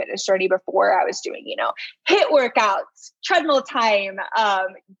said in my fitness journey before, I was doing, HIIT workouts, treadmill time,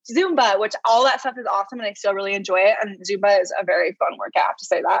 Zumba, which all that stuff is awesome, and I still really enjoy it. And Zumba is a very fun workout, I have to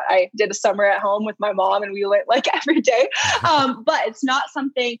say that. I did a summer at home with my mom, and we went like every day. But it's not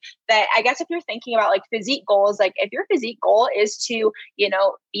something that, I guess if you're thinking about like physique goals, like if your physique goal is to,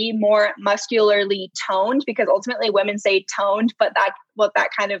 be more muscularly toned, because ultimately women say toned, but what that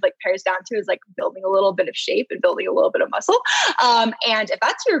kind of like pairs down to is like building a little bit of shape and building a little bit of muscle. And if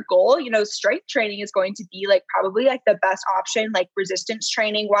that's your goal, strength training is going to be like probably like the best option, like resistance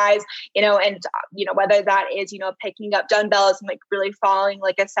training wise, and whether that is, picking up dumbbells and like really following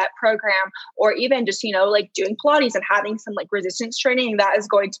like a set program, or even just, like doing Pilates and having some like resistance training, that is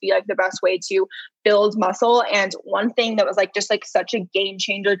going to be like the best way to build muscle. And one thing that was like just like such a game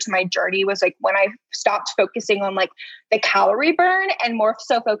changer to my journey was like when I stopped focusing on like the calorie burn and more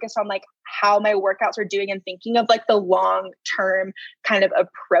so focused on like how my workouts are doing and thinking of like the long-term kind of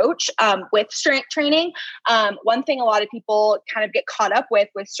approach with strength training. One thing a lot of people kind of get caught up with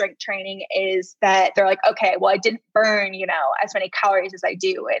strength training is that they're like, okay, well, I didn't burn, as many calories as I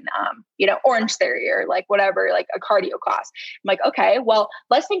do in, Orange Theory or like whatever, like a cardio class. I'm like, okay, well,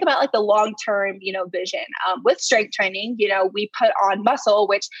 let's think about like the long-term, vision. With strength training, we put on muscle,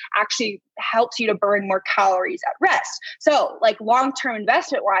 which actually helps you to burn more calories at rest. So like long-term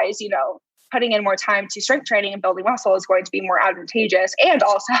investment wise, putting in more time to strength training and building muscle is going to be more advantageous. And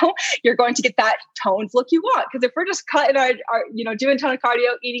also you're going to get that toned look you want. Because if we're just cutting our doing a ton of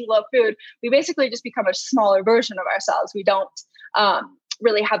cardio, eating low food, we basically just become a smaller version of ourselves. We don't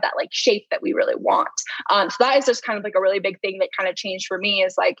really have that like shape that we really want. So that is just kind of like a really big thing that kind of changed for me,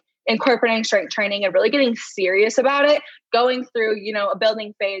 is like incorporating strength training and really getting serious about it, going through, a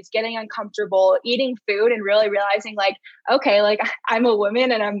building phase, getting uncomfortable, eating food, and really realizing like, okay, like I'm a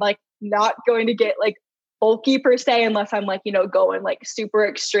woman and I'm like not going to get like bulky per se, unless I'm like, going like super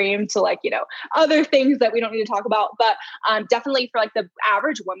extreme to like, other things that we don't need to talk about. But definitely for like the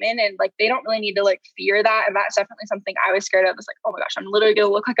average woman, and like, they don't really need to like fear that. And that's definitely something I was scared of. It's like, oh my gosh, I'm literally going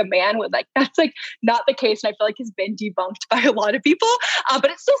to look like a man, with like, that's like not the case. And I feel like has been debunked by a lot of people, but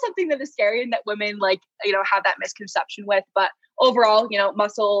it's still something that is scary and that women like, have that misconception with. But overall,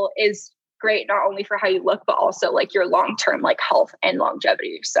 muscle is great, not only for how you look, but also like your long-term like health and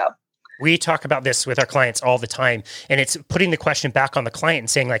longevity. So we talk about this with our clients all the time, and it's putting the question back on the client and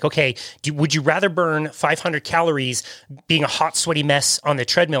saying like, okay, would you rather burn 500 calories being a hot, sweaty mess on the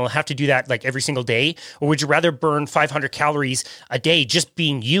treadmill and have to do that like every single day? Or would you rather burn 500 calories a day just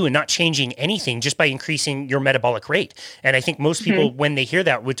being you and not changing anything, just by increasing your metabolic rate? And I think most people, when they hear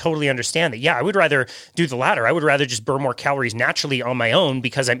that, would totally understand that, yeah, I would rather do the latter. I would rather just burn more calories naturally on my own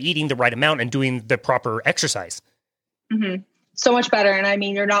because I'm eating the right amount and doing the proper exercise. Mm-hmm. So much better. And I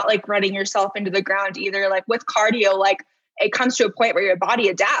mean, you're not like running yourself into the ground either. Like with cardio, like it comes to a point where your body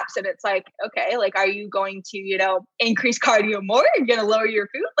adapts, and it's like, okay, like, are you going to, increase cardio more? You're going to lower your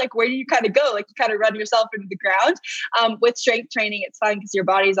food? Like, where do you kind of go? Like, you kind of run yourself into the ground. With strength training, it's fun because your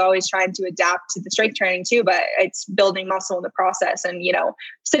body's always trying to adapt to the strength training too, but it's building muscle in the process. And,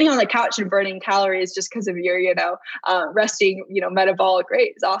 sitting on the couch and burning calories just because of your, resting, metabolic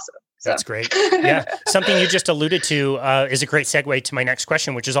rate is awesome. That's great. Yeah. Something you just alluded to is a great segue to my next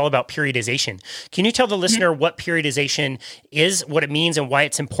question, which is all about periodization. Can you tell the listener what periodization is, what it means, and why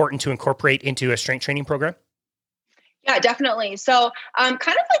it's important to incorporate into a strength training program? Yeah, definitely. So kind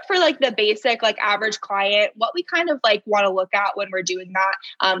of like for like the basic, like average client, what we kind of like want to look at when we're doing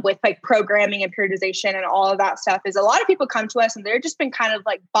that with like programming and periodization and all of that stuff is a lot of people come to us and they're just been kind of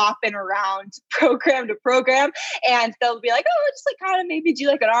like bopping around program to program. And they'll be like, oh, just like kind of maybe do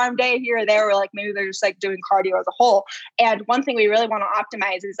like an arm day here or there, or like maybe they're just like doing cardio as a whole. And one thing we really want to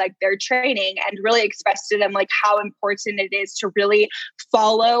optimize is like their training, and really express to them like how important it is to really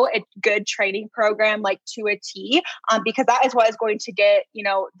follow a good training program like to a T. Because that is what is going to get,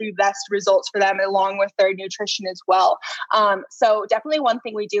 the best results for them, along with their nutrition as well. So definitely one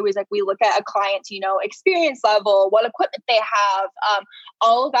thing we do is like we look at a client's, experience level, what equipment they have,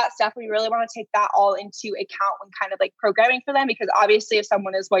 all of that stuff. We really want to take that all into account when kind of like programming for them, because obviously if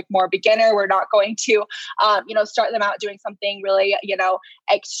someone is like more beginner, we're not going to, start them out doing something really,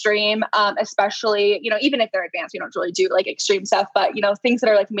 extreme, especially, even if they're advanced, we don't really do like extreme stuff, but, things that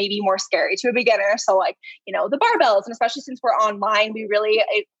are like maybe more scary to a beginner. So like, the barbells. And especially since we're online, we really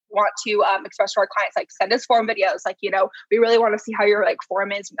want to express to our clients, like send us form videos. Like, we really want to see how your like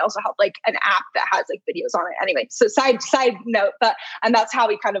form is. We also have like an app that has like videos on it. Anyway, so side note, and that's how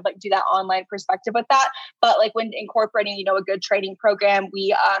we kind of like do that online perspective with that. But like when incorporating, a good training program,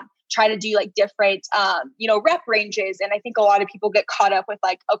 we try to do like different, rep ranges. And I think a lot of people get caught up with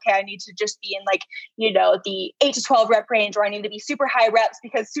like, okay, I need to just be in like, the 8 to 12 rep range, or I need to be super high reps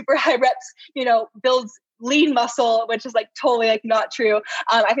because super high reps, builds lean muscle, which is like totally like not true.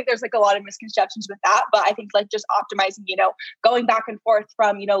 I think there's like a lot of misconceptions with that, but I think like just optimizing, going back and forth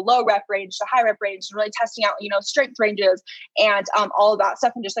from, low rep range to high rep range, and really testing out, strength ranges and all of that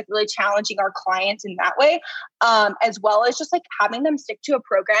stuff, and just like really challenging our clients in that way, as well as just like having them stick to a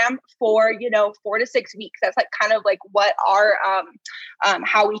program for, 4 to 6 weeks. That's like kind of like what our,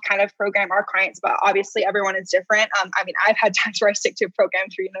 how we kind of program our clients, but obviously everyone is different. I mean, I've had times where I stick to a program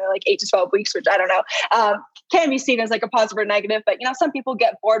for, like 8 to 12 weeks, which I don't know. can be seen as like a positive or negative, but some people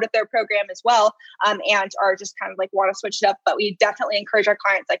get bored with their program as well, and are just kind of like want to switch it up. But we definitely encourage our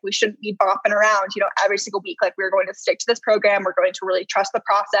clients, like we shouldn't be bopping around, every single week. Like we're going to stick to this program. We're going to really trust the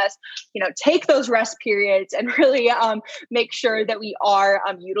process, take those rest periods and really make sure that we are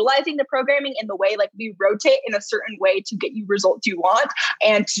utilizing the programming in the way, like we rotate in a certain way to get you results you want,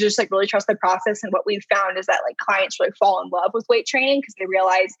 and to just like really trust the process. And what we've found is that like clients really fall in love with weight training because they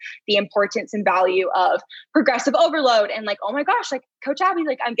realize the importance and value of progressive overload, and like, oh my gosh, like Coach Abby,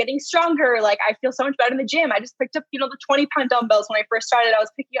 like I'm getting stronger. Like I feel so much better in the gym. I just picked up, the 20-pound dumbbells. When I first started, I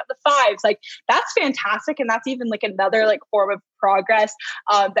was picking up the 5s. Like that's fantastic. And that's even like another like form of progress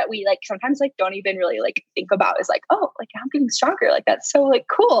that we like sometimes like don't even really like think about, is like, oh, like I'm getting stronger. Like that's so like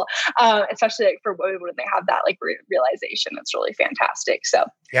cool. Especially like for women when they have that like realization. That's really fantastic. So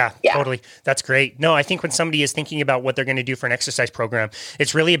yeah, totally. That's great. No, I think when somebody is thinking about what they're going to do for an exercise program,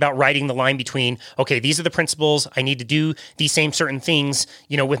 it's really about writing the line between, okay, these are the principles. I need to do these same certain things,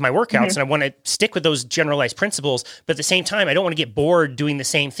 with my workouts, and I want to stick with those generalized principles. But at the same time, I don't want to get bored doing the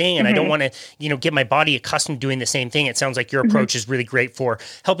same thing, and I don't want to, get my body accustomed to doing the same thing. It sounds like your approach is really great for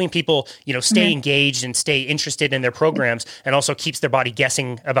helping people, stay engaged and stay interested in their programs, and also keeps their body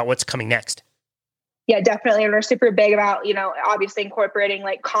guessing about what's coming next. Yeah, definitely. And we're super big about, obviously incorporating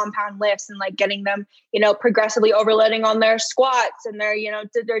like compound lifts and like getting them, progressively overloading on their squats and their,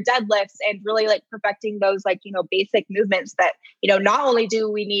 their deadlifts, and really like perfecting those like, basic movements that, not only do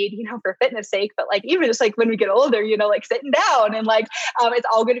we need, for fitness sake, but like even just like when we get older, like sitting down and like, it's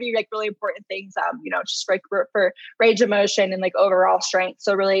all going to be like really important things, just for range of motion and like overall strength.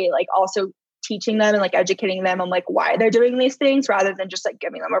 So really like also teaching them and like educating them on like why they're doing these things, rather than just like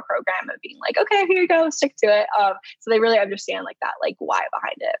giving them a program and being like, okay, here you go, stick to it. So they really understand like that, like why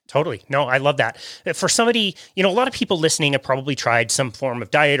behind it. Totally. No, I love that. For somebody, a lot of people listening have probably tried some form of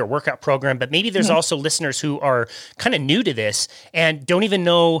diet or workout program, but maybe there's also listeners who are kind of new to this and don't even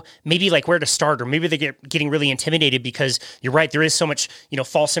know maybe like where to start, or maybe they're getting really intimidated because you're right, there is so much,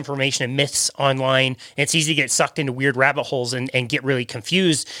 false information and myths online, and it's easy to get sucked into weird rabbit holes and get really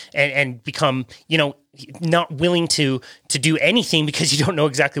confused and become not willing to do anything because you don't know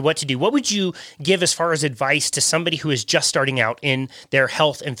exactly what to do. What would you give as far as advice to somebody who is just starting out in their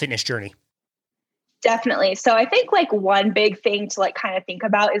health and fitness journey? Definitely. So I think like one big thing to like kind of think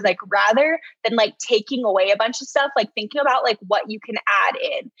about is like, rather than like taking away a bunch of stuff, like thinking about like what you can add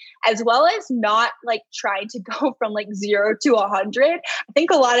in, as well as not like trying to go from like 0 to 100. I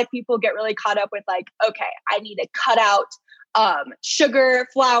think a lot of people get really caught up with like, okay, I need to cut out sugar,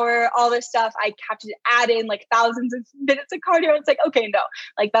 flour, all this stuff. I have to add in like thousands of minutes of cardio. It's like, okay, no,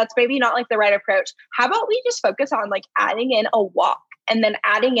 like that's maybe not like the right approach. How about we just focus on like adding in a walk, and then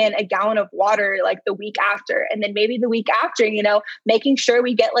adding in a gallon of water like the week after, and then maybe the week after, making sure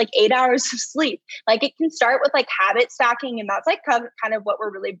we get like 8 hours of sleep. Like it can start with like habit stacking, and that's like kind of what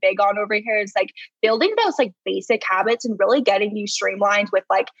we're really big on over here, is like building those like basic habits and really getting you streamlined with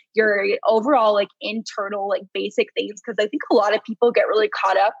like your overall like internal like basic things. Because I think a lot of people get really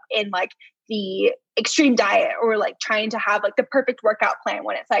caught up in like the extreme diet, or like trying to have like the perfect workout plan,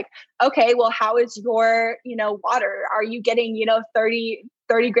 when it's like, okay, well, how is your, water? Are you getting,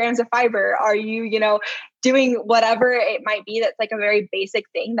 30 grams of fiber? Are you, doing whatever it might be that's like a very basic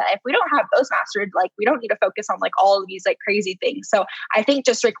thing that if we don't have those mastered, like we don't need to focus on like all of these like crazy things. So I think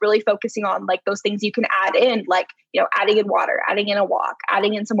just like really focusing on like those things you can add in, like, adding in water, adding in a walk,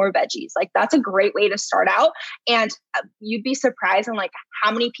 adding in some more veggies, like that's a great way to start out. And you'd be surprised on like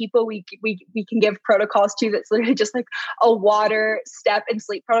how many people we can give protocols to that's literally just like a water, step, and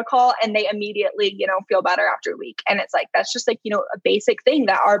sleep protocol, and they immediately, feel better after a week. And it's like, that's just like, a basic thing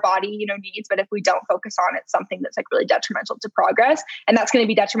that our body, needs. But if we don't focus on it's something that's like really detrimental to progress, and that's going to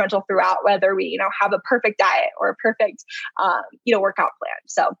be detrimental throughout, whether we have a perfect diet or a perfect workout plan.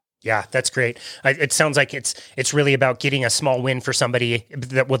 So Yeah, that's great. It sounds like it's really about getting a small win for somebody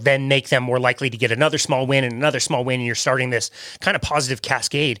that will then make them more likely to get another small win and another small win. And you're starting this kind of positive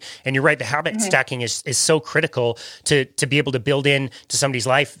cascade. And you're right, the habit stacking is so critical to be able to build in to somebody's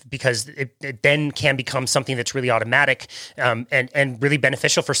life, because it then can become something that's really automatic and really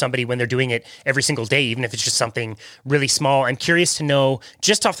beneficial for somebody when they're doing it every single day, even if it's just something really small. I'm curious to know,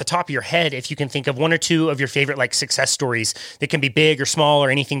 just off the top of your head, if you can think of one or two of your favorite like success stories that can be big or small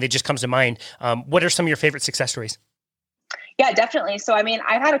or anything that just comes to mind. What are some of your favorite success stories? Yeah, definitely. So, I mean,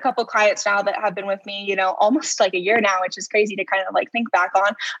 I've had a couple clients now that have been with me, almost like a year now, which is crazy to kind of like think back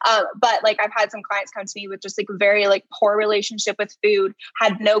on. But like I've had some clients come to me with just like a very like poor relationship with food,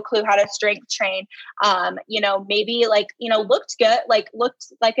 had no clue how to strength train, maybe like, looked good, like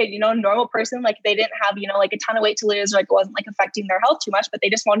looked like a, normal person. Like they didn't have, like a ton of weight to lose, or like it wasn't like affecting their health too much, but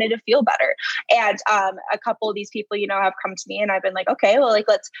they just wanted to feel better. And a couple of these people, have come to me and I've been like, okay, well, like,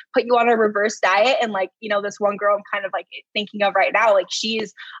 let's put you on a reverse diet. And like, this one girl I'm kind of like thinking of right now, like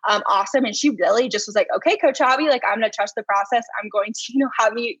she's awesome. And she really just was like, okay, Coach Abby, like I'm going to trust the process. I'm going to,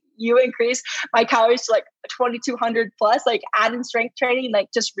 have you increase my calories to like 2,200 plus, like add in strength training, like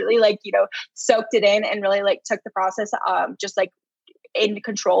just really like, soaked it in and really like took the process, just like in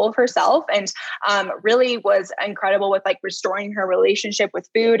control of herself, and really was incredible with like restoring her relationship with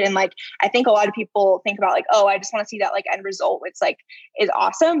food. And like, I think a lot of people think about like, oh, I just want to see that like end result, which like is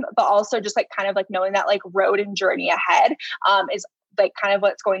awesome. But also just like kind of like knowing that like road and journey ahead is like kind of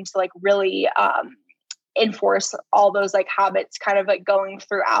what's going to like really enforce all those like habits kind of like going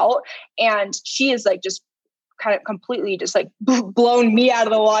throughout. And she is like just kind of completely just like blown me out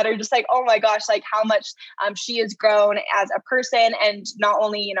of the water. Just like, oh my gosh, like how much she has grown as a person, and not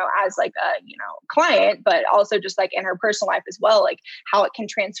only, as like a, client, but also just like in her personal life as well, like how it can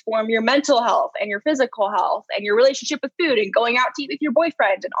transform your mental health and your physical health and your relationship with food and going out to eat with your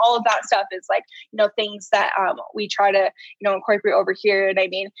boyfriend, and all of that stuff is like, things that we try to, incorporate over here. And I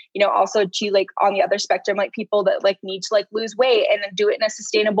mean, also to like on the other spectrum, like people that like need to like lose weight and then do it in a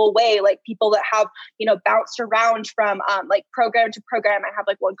sustainable way, like people that have, bounced around from like program to program. I have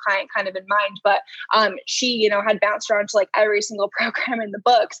like one client kind of in mind, but she, had bounced around to like every single program in the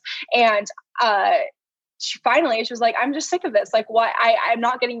books. And she was like, I'm just sick of this. Like, why I'm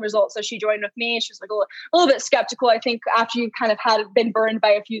not getting results. So she joined with me. She was like a little bit skeptical. I think after you kind of been burned by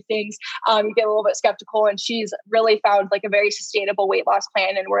a few things, you get a little bit skeptical, and she's really found like a very sustainable weight loss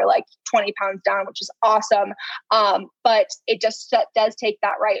plan. And we're like 20 pounds down, which is awesome. But it just does take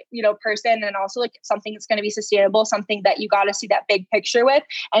that right, person, and also like something that's going to be sustainable, something that you got to see that big picture with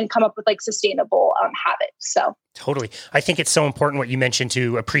and come up with like sustainable habits. So. Totally. I think it's so important what you mentioned,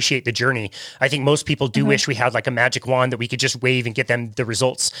 to appreciate the journey. I think most people do wish we had like a magic wand that we could just wave and get them the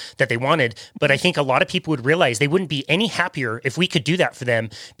results that they wanted. But I think a lot of people would realize they wouldn't be any happier if we could do that for them,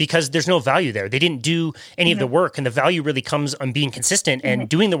 because there's no value there. They didn't do any of the work, and the value really comes on being consistent and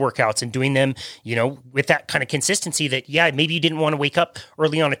doing the workouts and doing them, with that kind of consistency that, yeah, maybe you didn't want to wake up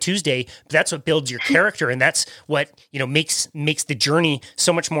early on a Tuesday, but that's what builds your character. And that's what, makes the journey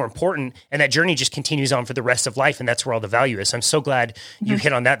so much more important. And that journey just continues on for the rest of life. And that's where all the value is. I'm so glad you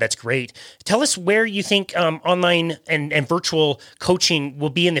hit on that. That's great. Tell us where you think online and virtual coaching will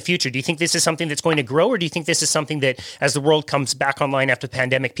be in the future. Do you think this is something that's going to grow, or do you think this is something that as the world comes back online after the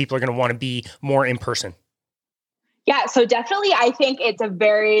pandemic, people are going to want to be more in person? Yeah, so definitely, I think it's a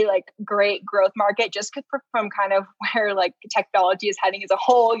very like great growth market, just from kind of where like technology is heading as a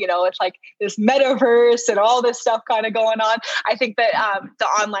whole. It's like this metaverse and all this stuff kind of going on. I think that the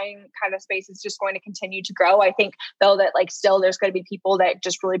online kind of space is just going to continue to grow. I think though that like still there's going to be people that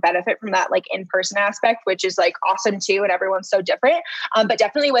just really benefit from that like in-person aspect, which is like awesome too. And everyone's so different. But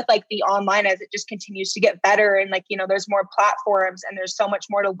definitely with like the online, as it just continues to get better, and like, there's more platforms and there's so much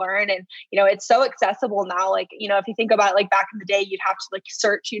more to learn. And, it's so accessible now. Like, if you think about like back in the day, you'd have to like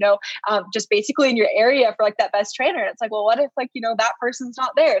search, just basically in your area for like that best trainer. And it's like, well, what if like, that person's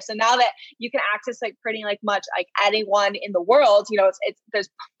not there? So now that you can access like pretty like much like anyone in the world, it's there's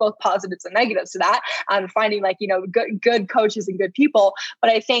both positives and negatives to that. Finding like, good coaches and good people.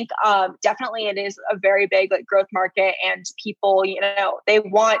 But I think definitely it is a very big like growth market, and people, they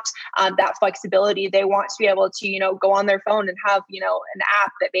want that flexibility. They want to be able to, go on their phone and have, an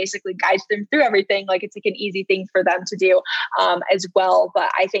app that basically guides them through everything. Like it's like an easy thing for them to do as well.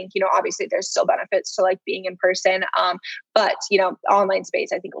 But I think, obviously there's still benefits to like being in person. But, online space,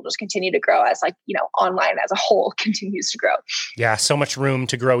 I think will just continue to grow as like, online as a whole continues to grow. Yeah. So much room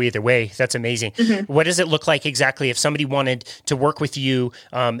to grow either way. That's amazing. What does it look like exactly if somebody wanted to work with you?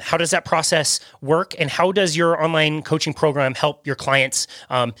 How does that process work? And how does your online coaching program help your clients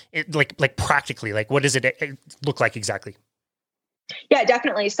like practically? Like what does it look like exactly? Yeah,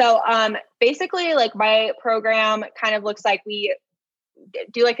 definitely. So basically like my program kind of looks like we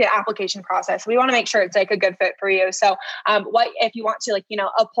do like an application process. We want to make sure it's like a good fit for you. So what if you want to like,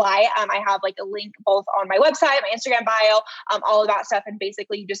 apply, I have like a link both on my website, my Instagram bio, all of that stuff. And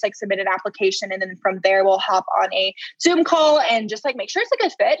basically you just like submit an application. And then from there, we'll hop on a Zoom call and just like make sure it's a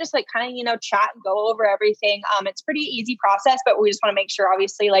good fit, just like kind of, chat and go over everything. It's pretty easy process, but we just want to make sure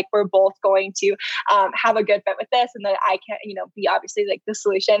obviously like we're both going to have a good fit with this and that I can, be obviously like the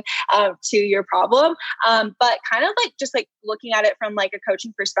solution to your problem. But kind of like just like looking at it from like a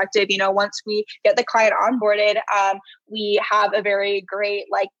coaching perspective, once we get the client onboarded, we have a very great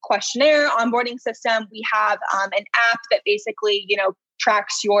like questionnaire onboarding system. We have an app that basically,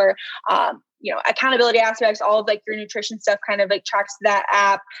 tracks your, accountability aspects, all of like your nutrition stuff kind of like tracks that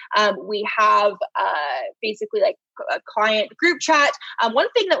app. We have basically like a client group chat. One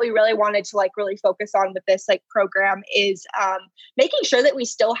thing that we really wanted to like really focus on with this like program is making sure that we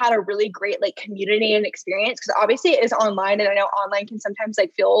still had a really great like community and experience, because obviously it is online, and I know online can sometimes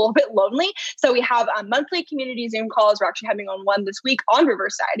like feel a little bit lonely. So we have monthly community Zoom calls. We're actually having on one this week on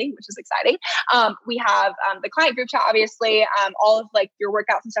reverse dieting, which is exciting. We have the client group chat, obviously, all of like your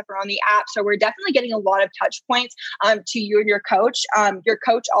workouts and stuff are on the app. So we're definitely getting a lot of touch points to you and your coach. Your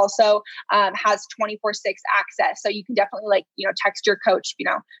coach also has 24/6 access. So you can definitely like, text your coach,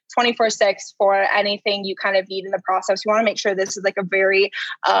 24/6 for anything you kind of need in the process. You want to make sure this is like a very,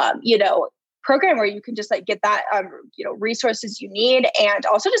 program where you can just like get that, resources you need, and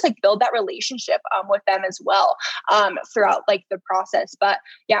also just like build that relationship with them as well throughout like the process. But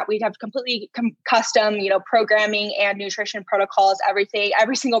yeah, we'd have completely custom, programming and nutrition protocols, everything,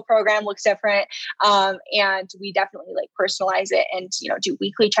 every single program looks different. And we definitely like personalize it and, do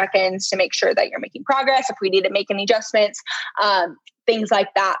weekly check-ins to make sure that you're making progress. If we need to make any adjustments, things like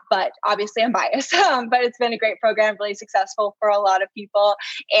that. But obviously I'm biased, but it's been a great program, really successful for a lot of people.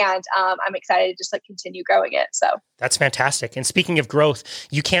 And I'm excited to just like continue growing it. So that's fantastic. And speaking of growth,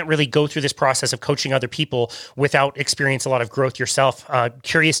 you can't really go through this process of coaching other people without experience a lot of growth yourself.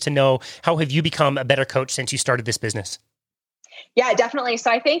 Curious to know, how have you become a better coach since you started this business? Yeah, definitely.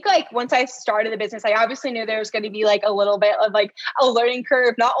 So I think like once I started the business, I obviously knew there was going to be like a little bit of like a learning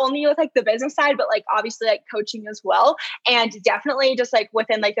curve, not only with like the business side, but like obviously like coaching as well. And definitely just like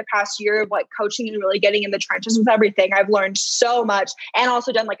within like the past year of like coaching and really getting in the trenches with everything, I've learned so much, and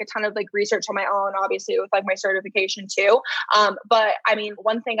also done like a ton of like research on my own, obviously with like my certification too. But I mean,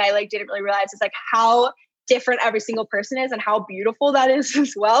 one thing I like didn't really realize is like how different every single person is and how beautiful that is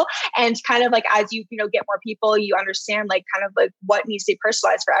as well. And kind of like, as you, get more people, you understand like kind of like what needs to be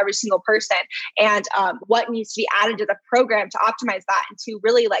personalized for every single person, and what needs to be added to the program to optimize that and to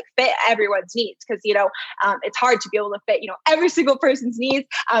really like fit everyone's needs. Cause it's hard to be able to fit, every single person's needs.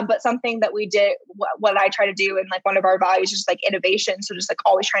 But something that we did, what I try to do, and like one of our values is just like innovation. So just like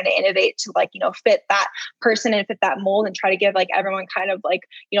always trying to innovate to like, fit that person and fit that mold, and try to give like everyone kind of like,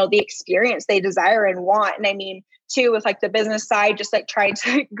 the experience they desire and want. And I mean, too, with like the business side, just like trying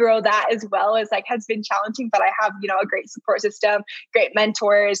to grow that as well as like has been challenging, but I have, a great support system, great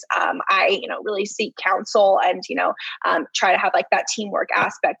mentors. I, really seek counsel and, try to have like that teamwork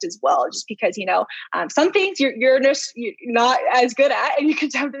aspect as well, just because, some things you're just not as good at, and you can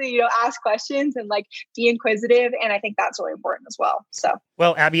definitely, ask questions and like be inquisitive. And I think that's really important as well. So.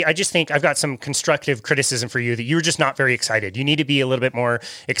 Well, Abby, I just think I've got some constructive criticism for you that you were just not very excited. You need to be a little bit more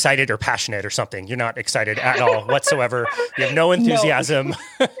excited or passionate or something. You're not excited at all whatsoever. You have no enthusiasm.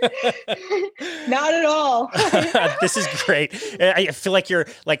 No. Not at all. This is great. I feel like you're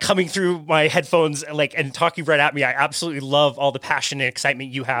like coming through my headphones like and talking right at me. I absolutely love all the passion and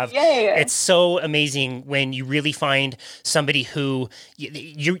excitement you have. Yeah. It's so amazing when you really find somebody who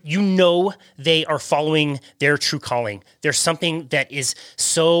they are following their true calling. There's something that is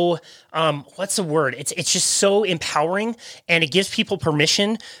so what's the word? It's just so empowering, and it gives people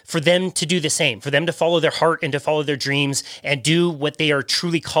permission for them to do the same, for them to follow their heart and to follow their dreams and do what they are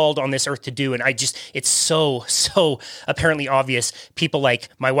truly called on this earth to do. And it's so apparently obvious. People like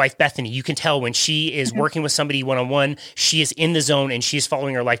my wife, Bethany, you can tell when she is working with somebody one-on-one, she is in the zone and she's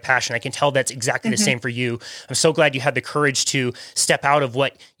following her life passion. I can tell that's exactly the same for you. I'm so glad you had the courage to step out of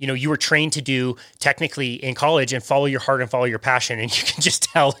what, you were trained to do technically in college and follow your heart and follow your passion. And you can just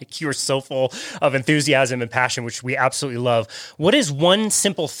tell like you are so full of enthusiasm and passion, which we absolutely love. What is one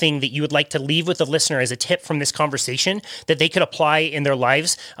simple thing that you would like to leave with the listener as a tip from this conversation that they could apply in their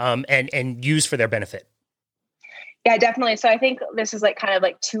lives and use for their benefit? Yeah, definitely. So I think this is like kind of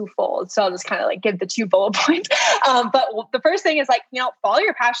like twofold. So I'll just kind of like give the 2 bullet points. But the first thing is like, follow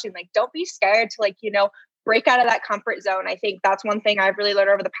your passion. Like, don't be scared to like, break out of that comfort zone. I think that's one thing I've really learned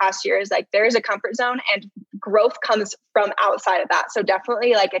over the past year is like, there's a comfort zone and growth comes from outside of that. So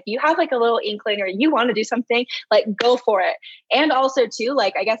definitely like, if you have like a little inkling or you want to do something, like go for it. And also too,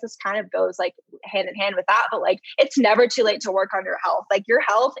 like, I guess this kind of goes like hand in hand with that, but like, it's never too late to work on your health. Like your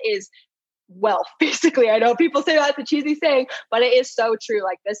health is wealth, basically. I know people say that's a cheesy saying, but it is so true.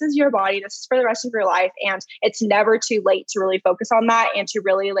 Like this is your body, this is for the rest of your life. And it's never too late to really focus on that and to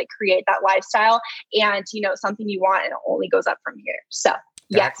really like create that lifestyle and, you know, something you want, and it only goes up from here. So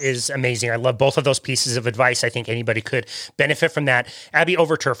that is amazing. I love both of those pieces of advice. I think anybody could benefit from that. Abby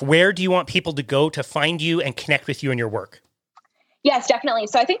Overturf, where do you want people to go to find you and connect with you and your work? Yes, definitely.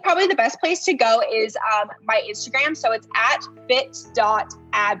 So I think probably the best place to go is my Instagram. So it's at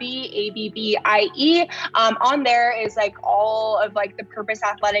fit.abby, ABBIE. On there is like all of like the Purpose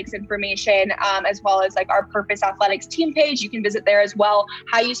Athletics information, as well as like our Purpose Athletics team page. You can visit there as well.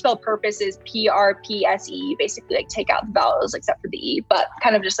 How you spell purpose is PRPSE. Basically like take out the vowels except for the E, but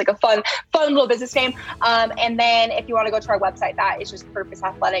kind of just like a fun little business name. And then if you want to go to our website, that is just Purpose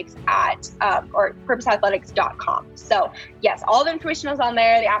Athletics or purposeathletics.com. So yes, all the information is on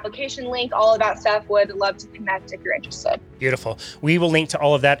there, the application link, all of that stuff. Would love to connect if you're interested. Beautiful. We will link to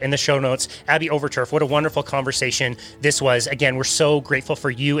all of that in the show notes. Abby Overturf, what a wonderful conversation this was. Again, we're so grateful for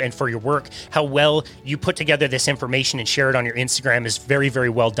you and for your work. How well you put together this information and share it on your Instagram is very, very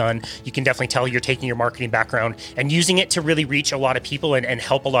well done. You can definitely tell you're taking your marketing background and using it to really reach a lot of people and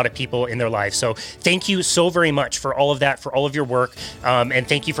help a lot of people in their lives. So thank you so very much for all of that, for all of your work. And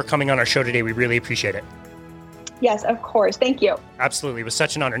thank you for coming on our show today. We really appreciate it. Yes, of course. Thank you. Absolutely. It was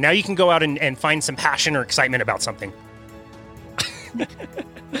such an honor. Now you can go out and find some passion or excitement about something.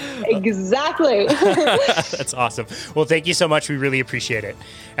 Exactly. That's awesome. Well, thank you so much. We really appreciate it.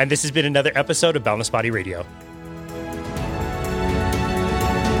 And this has been another episode of Boundless Body Radio.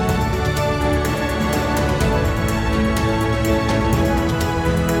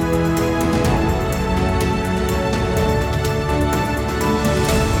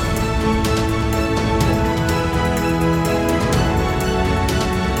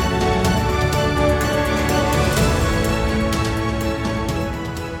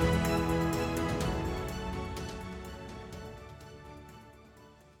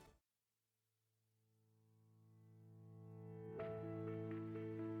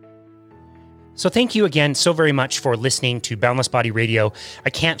 So thank you again so very much for listening to Boundless Body Radio.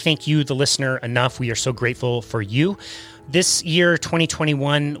 I can't thank you, the listener, enough. We are so grateful for you. This year,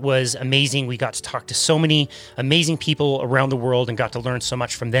 2021, was amazing. We got to talk to so many amazing people around the world and got to learn so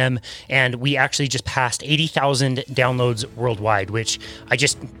much from them. And we actually just passed 80,000 downloads worldwide, which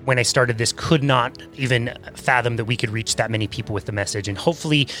when I started this, could not even fathom that we could reach that many people with the message. And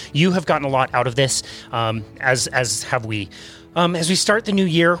hopefully you have gotten a lot out of this, as have we. As we start the new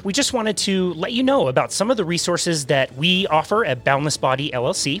year, we just wanted to let you know about some of the resources that we offer at Boundless Body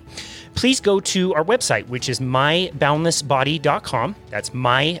LLC. Please go to our website, which is myboundlessbody.com. That's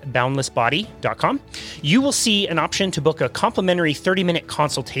myboundlessbody.com. You will see an option to book a complimentary 30-minute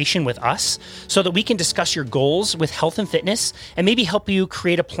consultation with us so that we can discuss your goals with health and fitness and maybe help you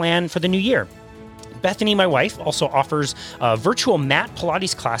create a plan for the new year. Bethany, my wife, also offers virtual mat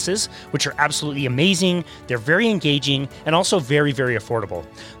Pilates classes, which are absolutely amazing. They're very engaging and also very, very affordable.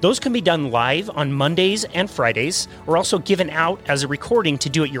 Those can be done live on Mondays and Fridays, or also given out as a recording to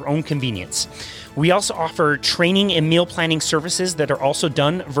do at your own convenience. We also offer training and meal planning services that are also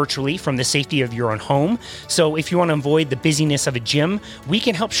done virtually from the safety of your own home. So if you want to avoid the busyness of a gym, we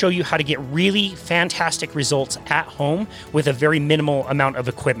can help show you how to get really fantastic results at home with a very minimal amount of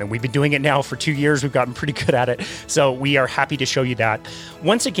equipment. We've been doing it now for 2 years. We've gotten pretty good at it. So we are happy to show you that.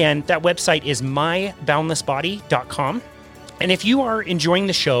 Once again, that website is myboundlessbody.com. And if you are enjoying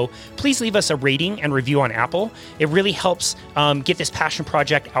the show, please leave us a rating and review on Apple. It really helps get this passion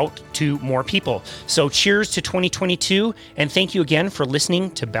project out to more people. So cheers to 2022, and thank you again for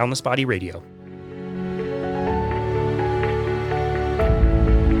listening to Boundless Body Radio.